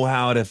don't know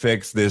how to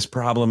fix this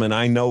problem, and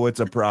I know it's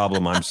a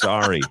problem. I'm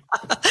sorry.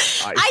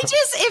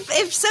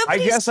 I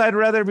guess I'd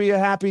rather be a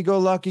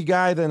happy-go-lucky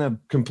guy than a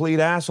complete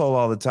asshole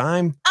all the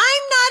time.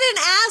 I'm not an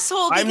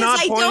asshole because I'm not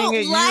I pointing don't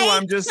at you. like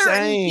I'm just certain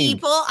saying.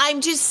 people. I'm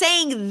just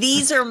saying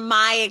these are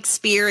my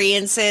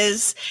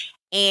experiences,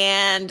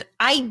 and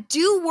I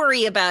do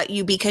worry about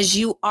you because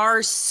you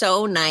are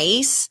so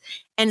nice.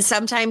 And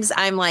sometimes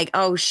I'm like,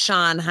 oh,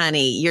 Shawn,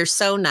 honey, you're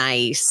so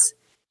nice.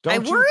 I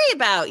worry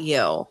about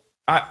you.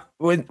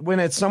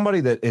 When it's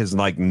somebody that is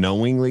like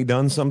knowingly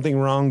done something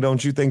wrong,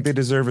 don't you think they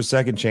deserve a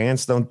second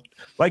chance?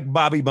 Like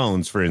Bobby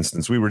Bones, for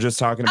instance. We were just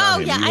talking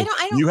about him. Yeah, I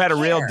don't you had a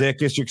real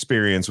dickish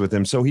experience with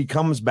him, so he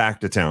comes back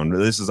to town.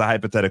 This is a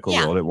hypothetical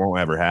world; it won't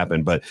ever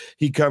happen. But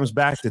he comes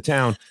back to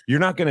town. You're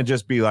not going to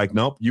just be like,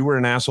 "Nope, you were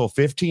an asshole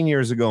 15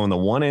 years ago in the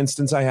one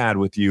instance I had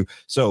with you."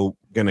 So,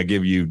 going to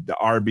give you the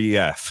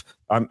RBF.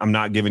 I'm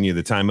not giving you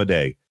the time of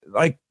day.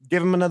 Like,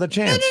 give him another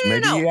chance.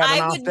 No. You have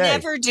an I would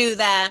never do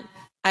that.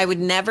 I would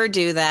never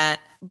do that.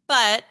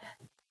 But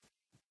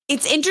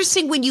it's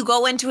interesting when you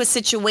go into a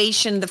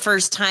situation the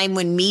first time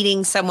when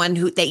meeting someone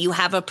that you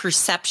have a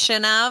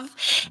perception of.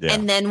 Yeah.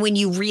 And then when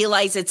you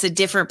realize it's a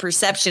different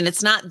perception,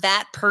 it's not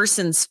that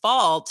person's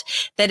fault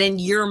that in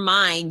your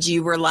mind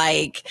you were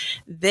like,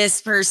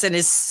 this person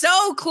is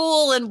so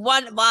cool and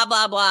one blah,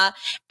 blah, blah.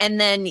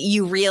 And then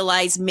you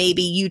realize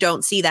maybe you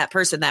don't see that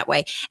person that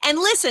way. And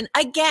listen,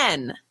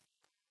 again,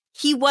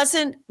 he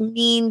wasn't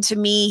mean to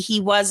me.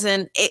 He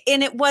wasn't,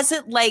 and it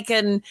wasn't like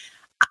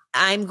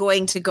I'm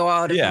going to go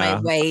out of my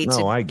way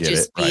to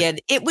just be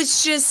it. It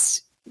was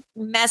just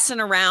messing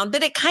around,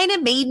 but it kind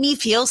of made me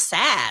feel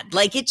sad.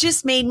 Like it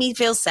just made me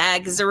feel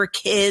sad because there were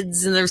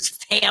kids and there's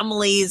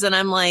families, and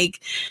I'm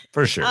like,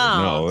 for sure,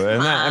 no,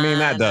 and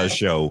that does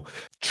show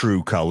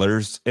true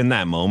colors in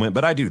that moment.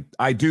 But I do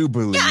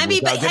believe,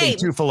 without getting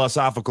too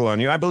philosophical on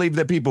you, I believe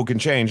that people can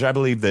change. I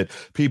believe that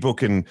people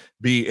can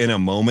be in a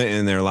moment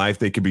in their life.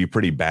 They could be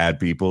pretty bad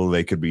people.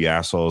 They could be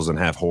assholes and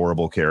have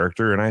horrible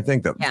character. And I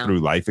think that through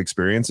life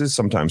experiences,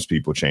 sometimes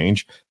people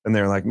change and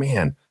they're like,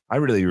 man, I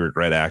really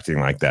regret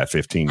acting like that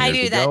 15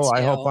 years ago.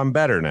 I hope I'm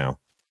better now.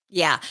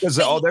 Yeah. Because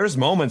there's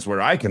moments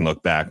where I can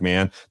look back,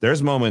 man.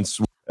 There's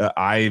moments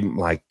I'm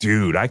like,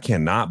 dude, I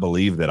cannot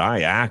believe that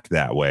I act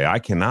that way. I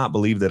cannot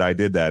believe that I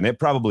did that. And it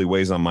probably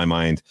weighs on my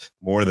mind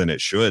more than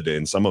it should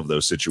in some of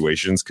those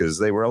situations because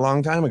they were a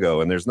long time ago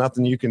and there's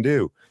nothing you can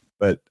do.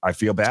 But I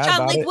feel bad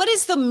about it. What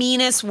is the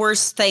meanest,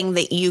 worst thing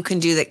that you can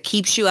do that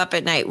keeps you up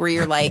at night where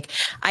you're like,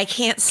 I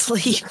can't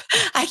sleep.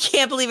 I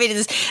can't believe it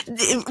is.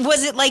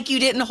 Was it like you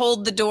didn't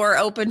hold the door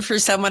open for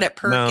someone at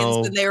Perkins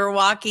when they were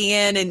walking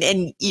in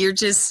and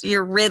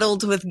you're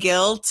riddled with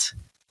guilt?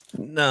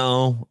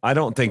 No, I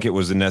don't think it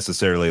was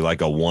necessarily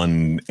like a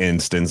one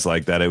instance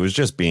like that. It was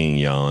just being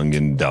young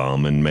and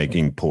dumb and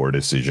making poor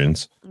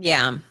decisions.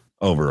 Yeah.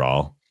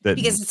 Overall, that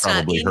because it's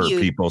probably hurt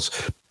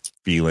people's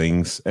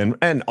feelings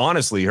and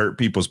honestly hurt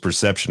people's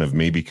perception of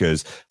me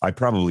because I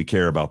probably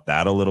care about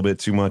that a little bit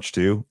too much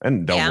too.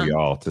 And don't we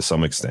all to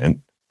some extent?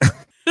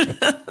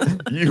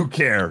 You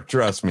care,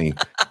 trust me.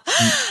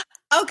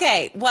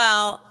 Okay,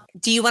 well,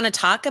 do you want to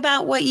talk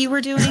about what you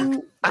were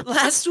doing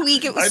last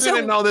week? I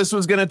didn't know this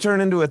was going to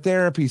turn into a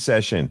therapy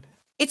session.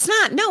 It's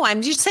not. No,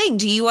 I'm just saying,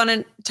 do you want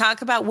to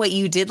talk about what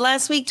you did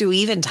last week? Do we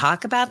even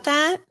talk about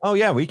that? Oh,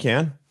 yeah, we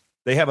can.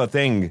 They have a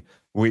thing.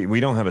 We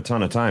don't have a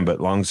ton of time,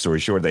 but long story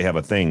short, they have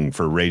a thing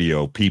for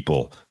radio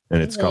people,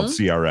 and it's called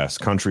CRS,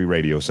 Country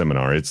Radio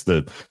Seminar. It's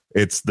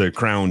the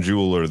crown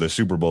jewel or the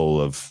Super Bowl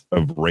of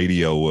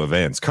radio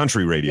events,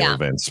 country radio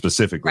events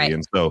specifically. Right.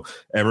 And so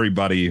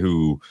everybody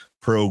who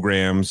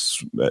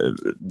programs,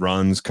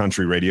 runs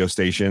country radio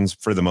stations,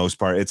 for the most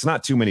part, it's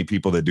not too many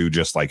people that do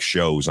just like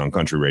shows on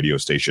country radio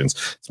stations.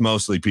 It's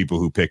mostly people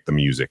who pick the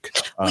music.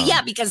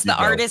 Because the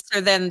artists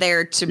are then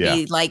there to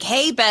be like,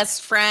 hey,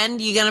 best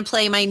friend, you going to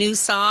play my new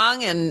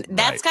song? And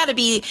that's got to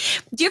be,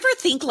 do you ever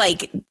think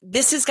like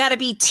this has got to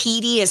be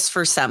tedious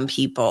for some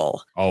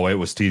people? Oh, it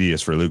was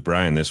tedious for Luke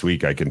Bryan this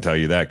week. I can tell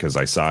you that because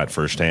I saw it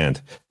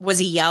firsthand. Was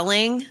he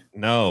yelling?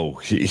 No,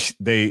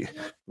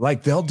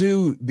 they'll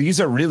do,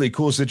 these are really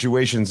cool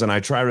situations and I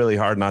try really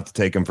hard not to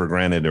take them for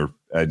granted or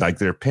like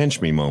they're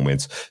pinch me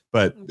moments,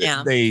 but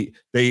they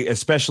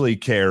especially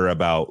care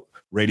about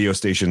radio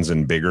stations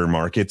in bigger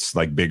markets,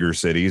 like bigger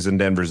cities, and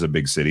Denver's a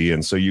big city.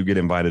 And so you get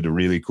invited to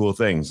really cool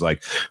things.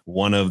 Like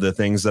one of the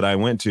things that I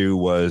went to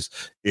was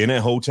in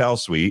a hotel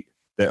suite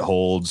that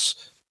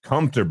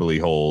comfortably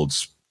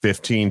holds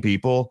 15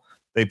 people.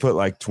 They put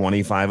like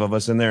 25 of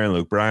us in there and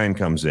Luke Bryan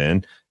comes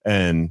in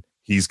and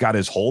he's got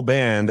his whole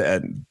band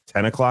at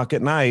 10 o'clock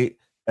at night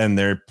and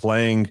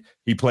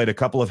he played a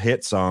couple of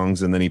hit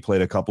songs and then he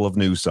played a couple of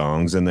new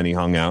songs and then he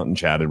hung out and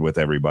chatted with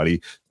everybody.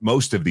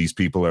 Most of these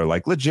people are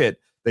like legit.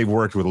 They've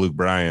worked with Luke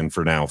Bryan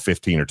for now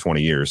 15 or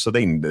 20 years. So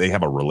they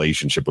have a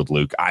relationship with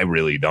Luke. I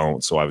really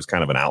don't. So I was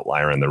kind of an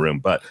outlier in the room,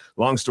 but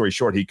long story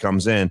short, he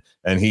comes in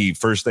and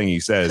first thing he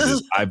says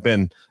is I've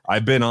been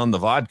on the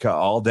vodka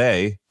all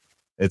day.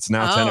 It's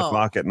now 10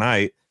 o'clock at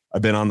night.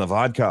 I've been on the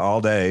vodka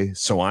all day,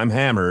 so I'm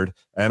hammered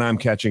and I'm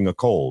catching a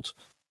cold.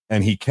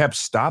 And he kept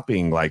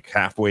stopping like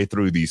halfway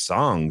through these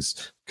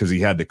songs because he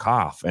had to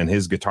cough and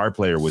his guitar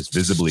player was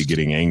visibly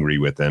getting angry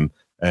with him.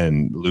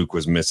 And Luke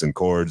was missing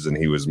chords and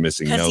he was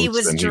missing notes he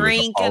was and he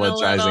was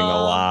apologizing a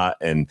lot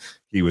and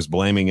he was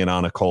blaming it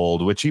on a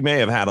cold, which he may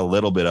have had a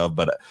little bit of.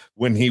 But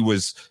when he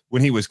was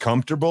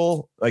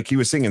comfortable, like he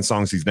was singing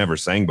songs he's never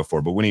sang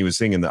before, but when he was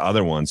singing the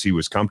other ones, he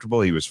was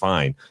comfortable. He was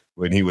fine.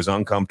 When he was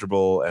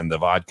uncomfortable and the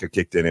vodka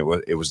kicked in, it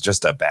was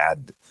just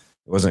it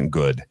wasn't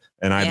good.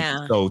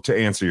 And so to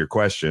answer your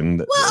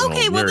question,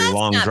 very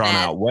long drawn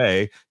out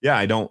way. Yeah,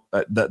 I don't,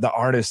 the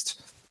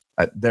artist,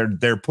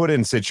 they're put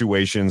in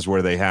situations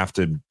where they have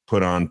to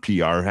put on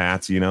PR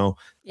hats, and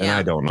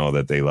I don't know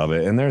that they love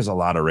it. And there's a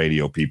lot of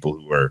radio people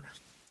who are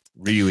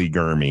really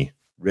gurmy.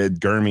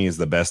 Gurmy is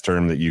the best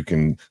term that you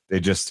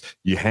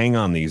hang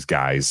on these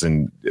guys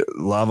and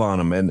love on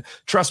them. And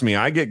trust me,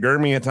 I get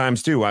gurmy at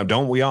times too.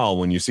 Don't we all,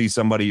 when you see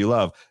somebody you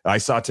love? I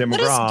saw Tim McGraw.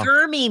 What does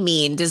gurmy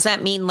mean? Does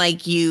that mean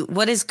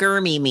what does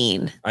gurmy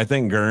mean? I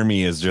think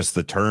gurmy is just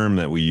the term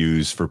that we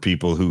use for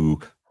people who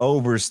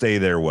overstay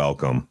their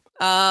welcome.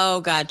 Oh,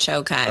 gotcha.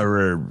 Okay.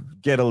 Or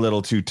get a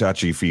little too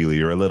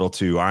touchy-feely or a little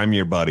too, I'm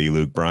your buddy,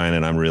 Luke Bryan,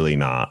 and I'm really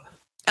not.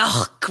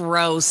 Oh,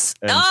 gross.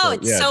 And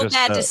it's so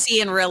bad to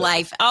see in real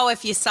life. Oh,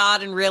 if you saw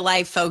it in real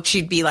life, folks,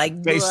 you'd be like,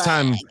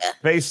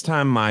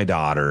 FaceTime my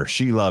daughter.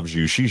 She loves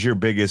you. She's your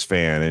biggest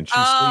fan, and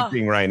she's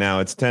sleeping right now.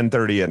 It's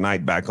 10:30 at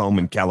night back home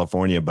in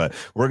California, but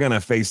we're going to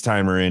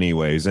FaceTime her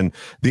anyways. And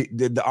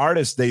the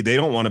artists, they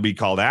don't want to be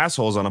called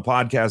assholes on a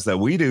podcast that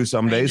we do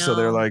some days. So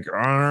they're like, all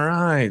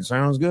right,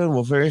 sounds good.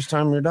 We'll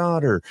FaceTime your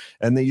daughter.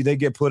 And they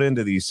get put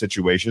into these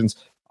situations.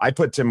 I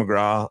put Tim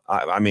McGraw.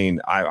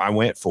 I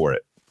went for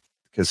it.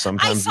 Because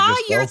sometimes I saw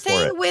your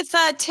thing with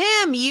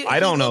Tim. I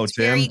don't know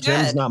Tim.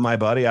 Tim's not my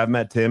buddy. I've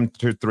met Tim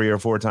 3 or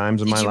 4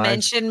 times in my life. Did you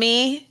mention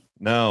me?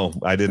 No,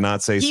 I did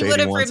not say. He would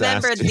have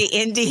remembered the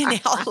Indian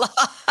Outlaw.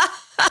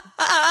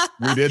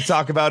 We did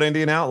talk about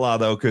Indian Outlaw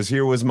though, because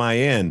here was my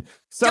in.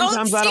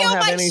 Sometimes I don't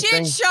have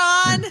anything. Shit,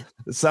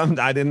 Shawn.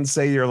 I didn't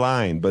say your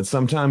line, but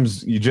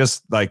sometimes you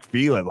just like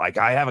feel it. Like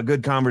I have a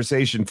good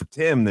conversation for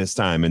Tim this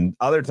time, and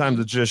other times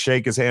it's just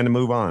shake his hand and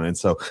move on. And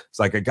so it's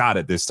like I got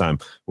it this time.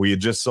 We had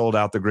just sold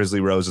out the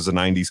Grizzly Rose as a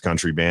 '90s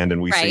country band,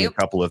 and we sing a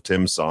couple of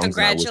Tim's songs.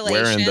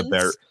 Congratulations.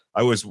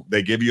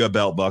 They give you a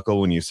belt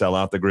buckle when you sell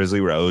out the Grizzly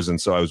Rose. And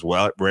so I was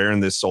wearing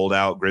this sold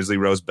out Grizzly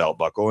Rose belt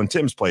buckle, and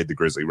Tim's played the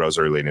Grizzly Rose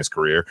early in his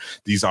career.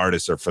 These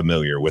artists are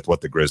familiar with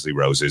what the Grizzly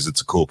Rose is.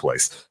 It's a cool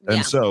place.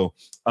 And so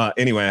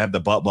anyway, I had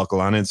the belt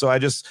buckle on. And so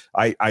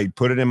I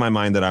put it in my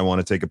mind that I want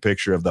to take a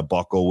picture of the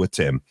buckle with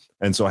Tim.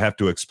 And so I have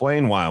to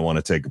explain why I want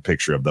to take a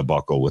picture of the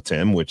buckle with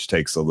Tim, which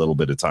takes a little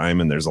bit of time.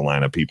 And there's a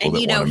line of people that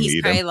want to meet him.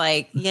 He's probably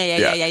like,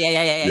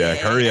 yeah,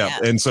 hurry up.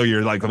 And so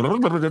you're like,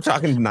 they're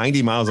talking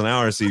 90 miles an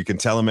hour. So you can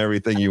tell him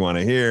everything you want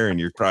to hear. And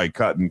you're probably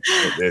cutting.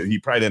 He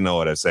probably didn't know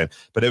what I was saying.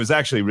 But it was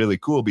actually really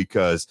cool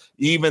because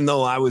even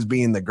though I was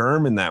being the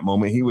germ in that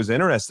moment, he was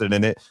interested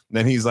in it. And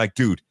then he's like,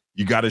 dude,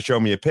 you got to show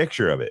me a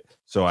picture of it.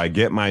 So I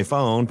get my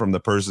phone from the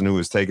person who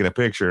was taking a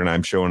picture and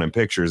I'm showing him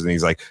pictures. And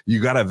he's like,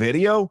 you got a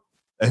video?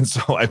 And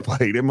so I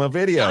played him a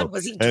video. God,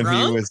 was he and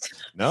drunk? It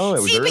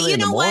was early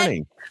in the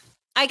morning.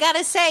 I got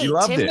to say, Tim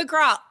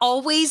McGraw,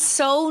 always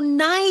so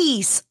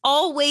nice,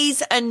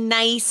 always a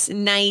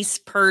nice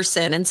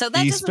person. And so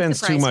that he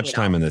spends too much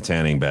time in the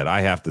tanning bed.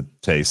 I have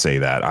to say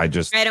that. I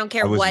don't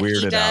care what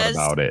he does.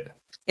 Out about it.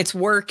 It's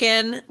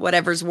working.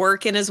 Whatever's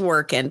working is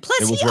working.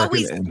 Plus, he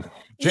always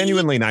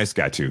genuinely nice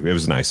guy too. It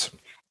was nice.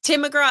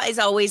 Tim McGraw is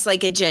always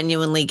like a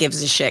genuinely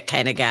gives a shit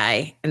kind of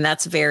guy. And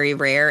that's very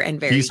rare and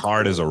very He's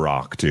hard as a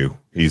rock too.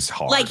 He's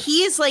hard. Like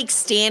he is like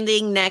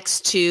standing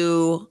next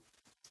to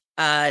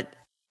a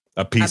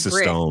piece of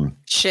stone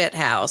shit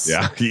house.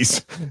 Yeah.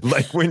 He's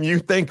like, when you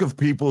think of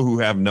people who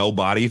have no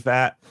body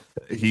fat,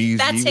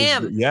 that's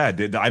him. Yeah.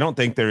 I don't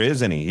think there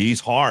is any. He's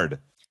hard.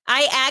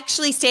 I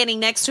actually, standing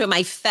next to him,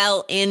 I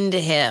fell into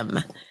him.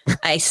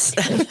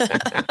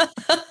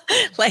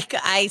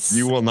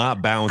 You will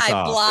not bounce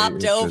off. I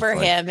blobbed over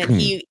him,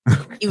 and he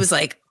was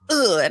like,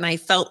 ugh, and I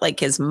felt like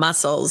his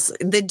muscles.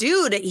 The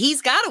dude,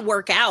 he's got to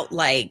work out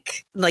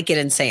like an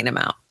insane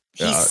amount.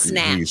 He's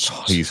snatched.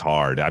 He's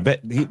hard. I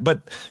bet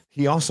but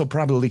he also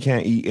probably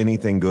can't eat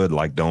anything good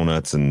like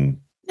donuts and.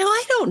 No,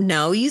 I don't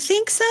know. You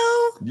think so?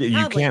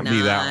 You can't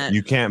be that.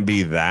 You can't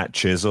be that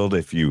chiseled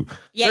if you.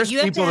 Yeah, there's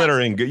people that are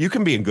in good. You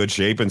can be in good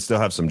shape and still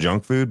have some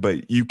junk food,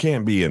 but you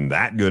can't be in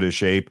that good a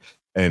shape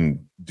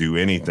and do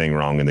anything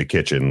wrong in the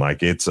kitchen.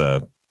 Like it's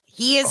a.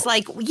 He is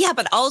like, yeah,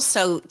 but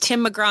also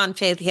Tim McGraw and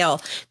Faith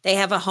Hill, they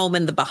have a home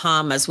in the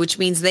Bahamas, which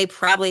means they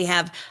probably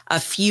have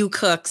a few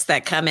cooks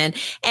that come in.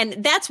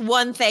 And that's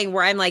one thing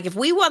where I'm like, if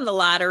we won the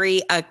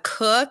lottery, a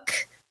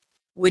cook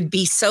would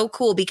be so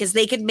cool because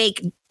they could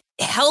make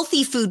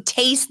healthy food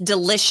taste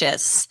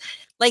delicious.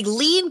 Like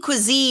lean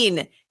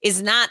cuisine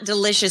is not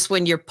delicious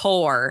when you're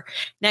poor.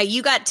 Now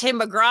you got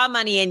Tim McGraw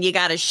money and you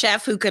got a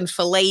chef who can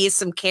fillet you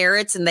some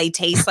carrots and they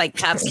taste like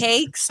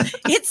cupcakes.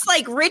 It's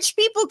like rich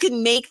people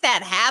can make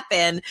that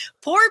happen.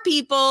 Poor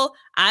people,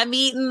 I'm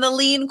eating the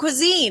lean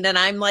cuisine and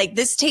I'm like,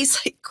 this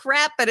tastes like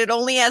crap, but it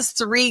only has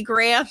 3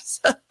 grams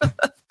of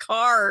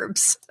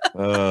carbs.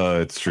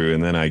 It's true.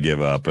 And then I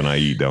give up and I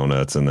eat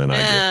donuts and then I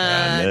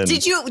get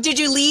Did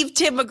you leave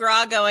Tim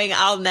McGraw going,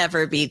 I'll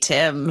never be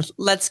Tim.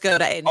 Let's go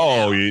to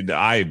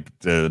I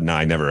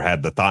never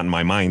had the thought in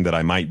my mind that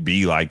I might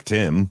be like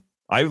Tim.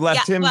 I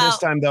left him this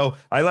time, though.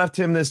 I left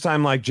him this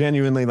time, like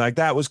genuinely, like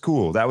that was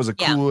cool. That was a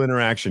cool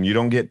interaction. You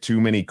don't get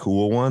too many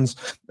cool ones.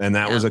 And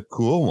that was a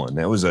cool one.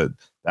 That was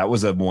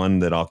a one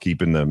that I'll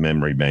keep in the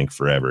memory bank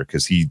forever.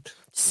 Because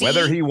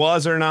whether he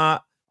was or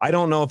not, I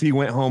don't know if he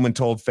went home and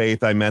told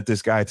Faith, I met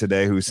this guy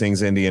today who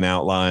sings Indian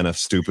Outlaw in a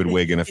stupid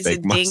wig and a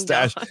fake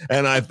mustache.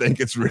 And I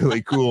think it's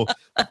really cool.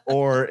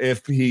 Or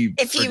if he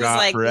was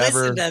like,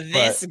 forever, listen to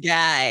this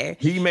guy.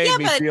 He made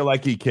me feel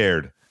like he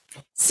cared.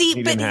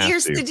 See, but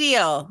here's the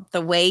deal. The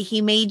way he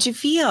made you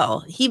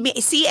feel.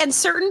 And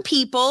certain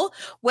people,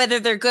 whether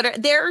they're good or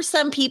there are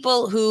some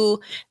people who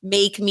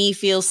make me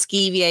feel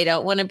skeevy. I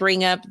don't want to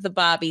bring up the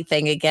Bobby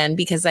thing again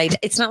because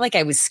it's not like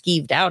I was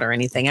skeeved out or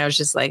anything. I was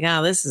just like,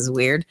 oh, this is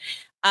weird.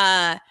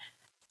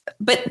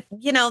 But,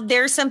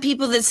 there's some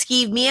people that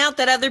skeeve me out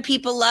that other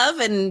people love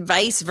and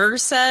vice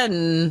versa.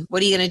 And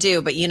what are you going to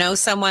do? But,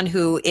 someone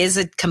who is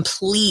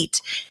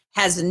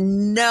has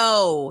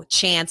no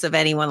chance of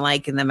anyone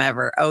liking them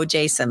ever.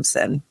 O.J.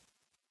 Simpson.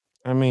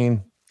 I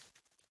mean,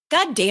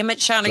 God damn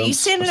it, Shawn. Are you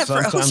standing up for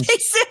O.J.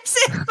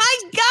 Simpson? My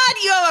God,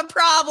 you have a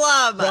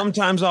problem.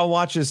 Sometimes I'll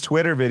watch his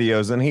Twitter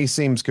videos and he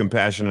seems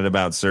compassionate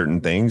about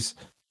certain things.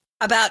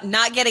 About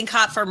not getting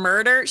caught for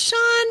murder?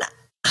 Shawn,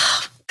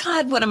 oh,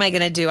 God, what am I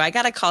going to do? I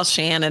got to call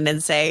Shannon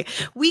and say,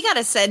 we got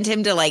to send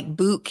him to like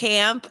boot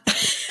camp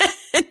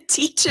and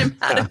teach him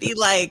how to be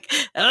like,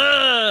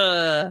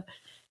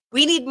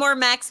 we need more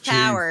Max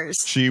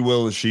Powers. She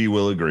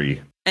will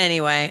agree.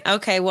 Anyway.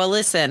 Okay. Well,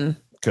 listen.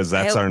 Because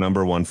that's our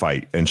number one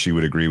fight. And she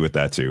would agree with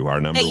that too.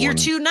 You're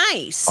too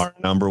nice. Our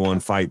number one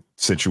fight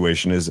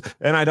situation is,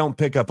 and I don't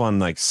pick up on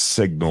like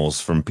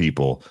signals from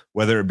people,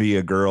 whether it be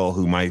a girl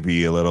who might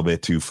be a little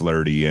bit too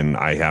flirty and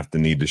I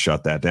need to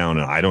shut that down.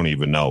 And I don't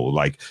even know,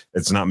 like,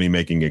 it's not me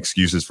making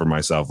excuses for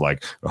myself.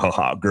 Like,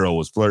 hot girl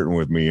was flirting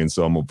with me. And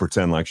so I'm going to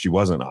pretend like she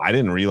wasn't. I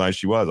didn't realize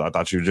she was. I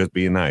thought she was just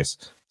being nice.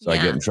 So I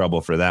get in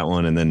trouble for that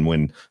one. And then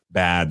when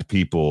bad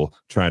people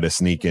try to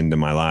sneak into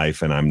my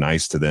life and I'm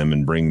nice to them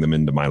and bring them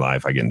into my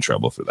life, I get in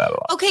trouble for that a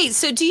lot. Okay.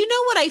 So do you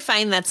know what I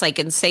find that's like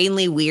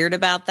insanely weird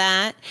about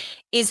that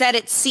is that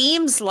it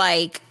seems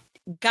like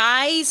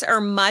guys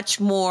are much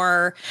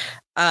more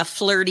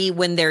flirty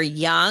when they're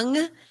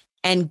young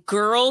and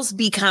girls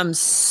become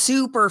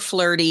super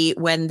flirty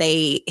when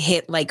they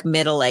hit like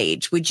middle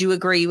age. Would you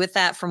agree with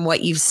that from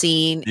what you've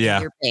seen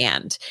in your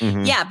band?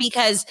 Mm-hmm. Yeah,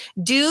 because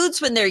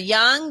dudes, when they're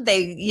young,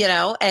 they,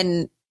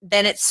 and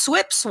then it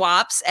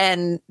swaps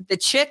and the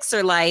chicks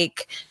are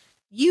like,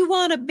 you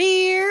want a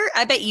beer?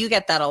 I bet you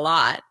get that a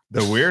lot.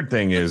 The weird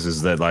thing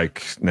is that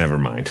like, never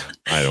mind.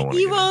 I don't want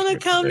to. You want to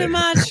come to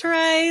my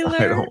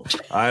trailer?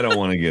 I don't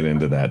want to get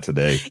into that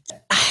today.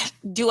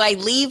 Do I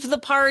leave the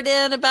part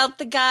in about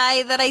the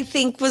guy that I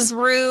think was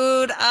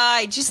rude?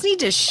 I just need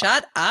to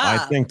shut up. I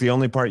think the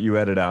only part you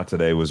edited out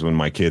today was when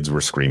my kids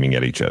were screaming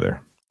at each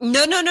other.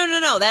 No.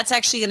 That's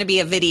actually going to be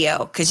a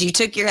video because you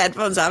took your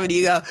headphones off and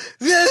you go,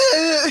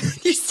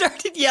 you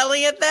started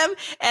yelling at them.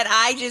 And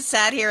I just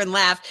sat here and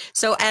laughed.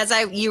 So as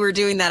you were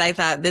doing that, I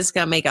thought this is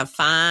going to make a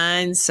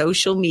fine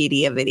social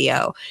media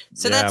video.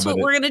 So that's what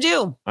we're going to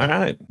do. All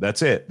right.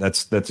 That's it.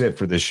 That's it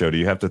for this show. Do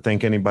you have to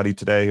thank anybody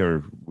today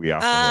or we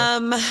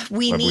off?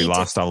 We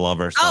lost all of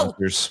our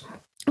sponsors.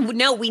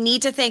 No, we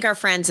need to thank our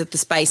friends at the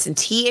Spice and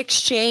Tea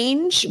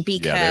Exchange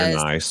because they're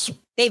nice.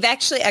 They've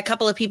actually, a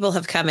couple of people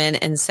have come in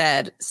and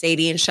said,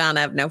 Sadie and Shawn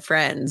have no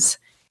friends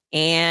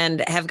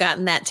and have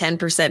gotten that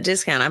 10%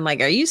 discount. I'm like,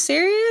 are you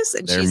serious?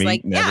 And she's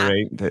like,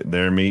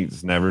 their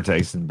meat's never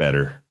tasted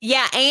better.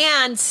 Yeah.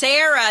 And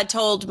Sarah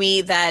told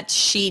me that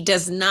she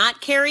does not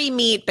carry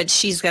meat, but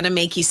she's going to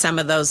make you some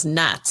of those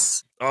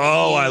nuts.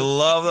 Oh, I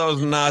love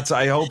those nuts.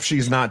 I hope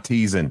she's not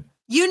teasing.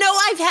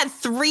 I've had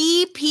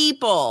 3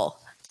 people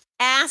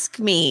ask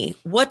me,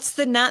 what's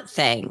the nut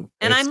thing?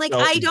 And I'm like,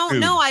 I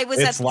don't know. I was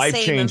at the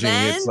same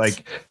event. It's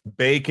like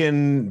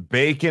bacon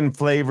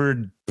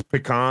flavored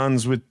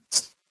pecans with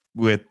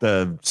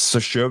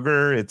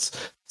sugar. It's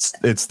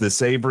the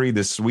savory,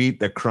 the sweet,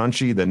 the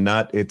crunchy, the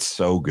nut. It's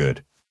so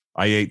good.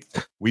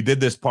 We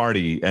did this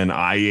party and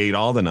I ate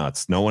all the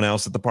nuts. No one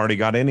else at the party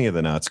got any of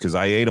the nuts because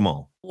I ate them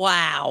all.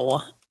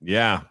 Wow.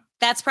 Yeah.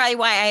 That's probably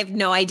why I have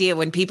no idea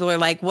when people are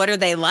like, what are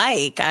they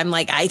like? I'm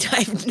like, I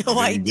have no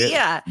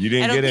idea. You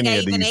didn't get any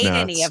of these nuts. I don't think I even ate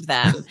any of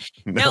them.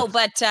 No,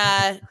 but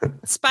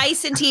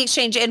Spice and Tea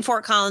Exchange in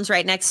Fort Collins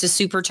right next to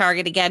Super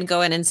Target. Again, go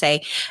in and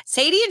say,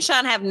 Sadie and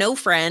Shawn have no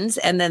friends.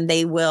 And then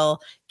they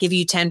will give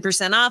you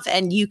 10% off.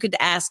 And you could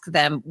ask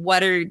them,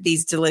 what are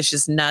these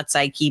delicious nuts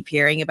I keep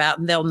hearing about?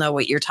 And they'll know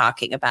what you're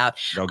talking about.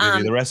 They'll give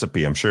you the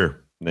recipe, I'm sure.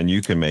 Then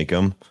you can make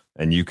them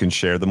and you can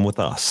share them with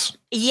us.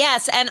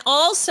 Yes. And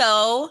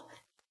also...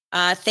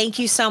 thank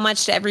you so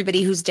much to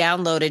everybody who's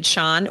downloaded,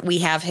 Shawn. We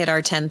have hit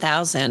our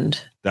 10,000.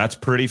 That's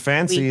pretty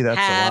fancy. That's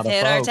a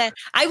lot of folks.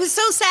 I was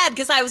so sad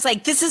because I was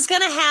like, this is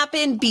going to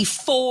happen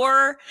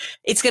before.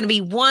 It's going to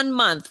be 1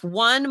 month,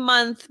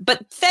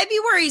 but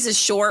February is a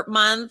short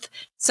month.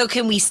 So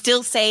can we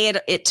still say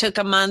it took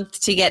a month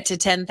to get to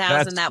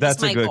 10,000?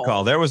 That's a good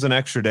call. There was an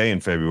extra day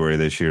in February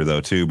this year,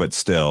 though, too. But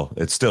still,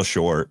 it's still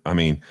short. I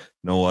mean,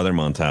 no other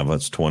month have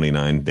it's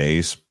 29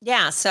 days.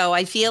 Yeah. So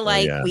I feel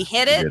like we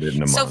hit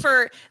it. So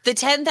for the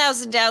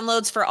 10,000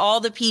 downloads, for all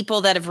the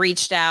people that have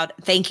reached out,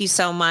 thank you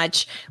so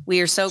much.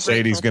 We are so grateful.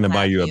 Sadie's going to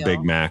buy you a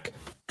Big Mac.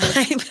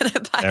 I'm gonna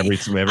buy every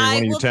one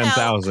of you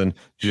 10,000.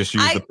 Just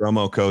use the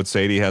promo code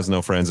Sadie has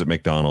no friends at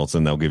McDonald's,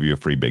 and they'll give you a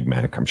free Big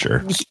Mac. I'm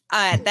sure.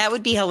 That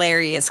would be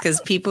hilarious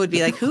because people would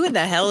be like, "Who in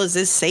the hell is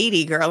this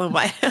Sadie girl?" And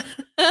why?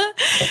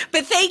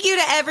 But thank you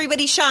to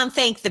everybody, Shawn.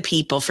 Thank the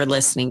people for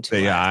listening to.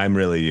 Yeah, I'm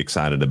really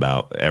excited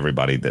about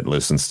everybody that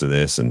listens to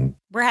this, and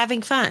we're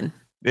having fun.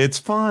 It's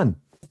fun.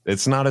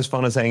 It's not as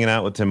fun as hanging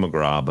out with Tim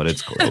McGraw, but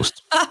it's close.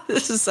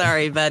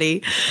 Sorry,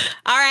 buddy.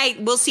 All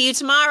right, we'll see you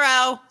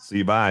tomorrow. See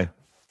you. Bye.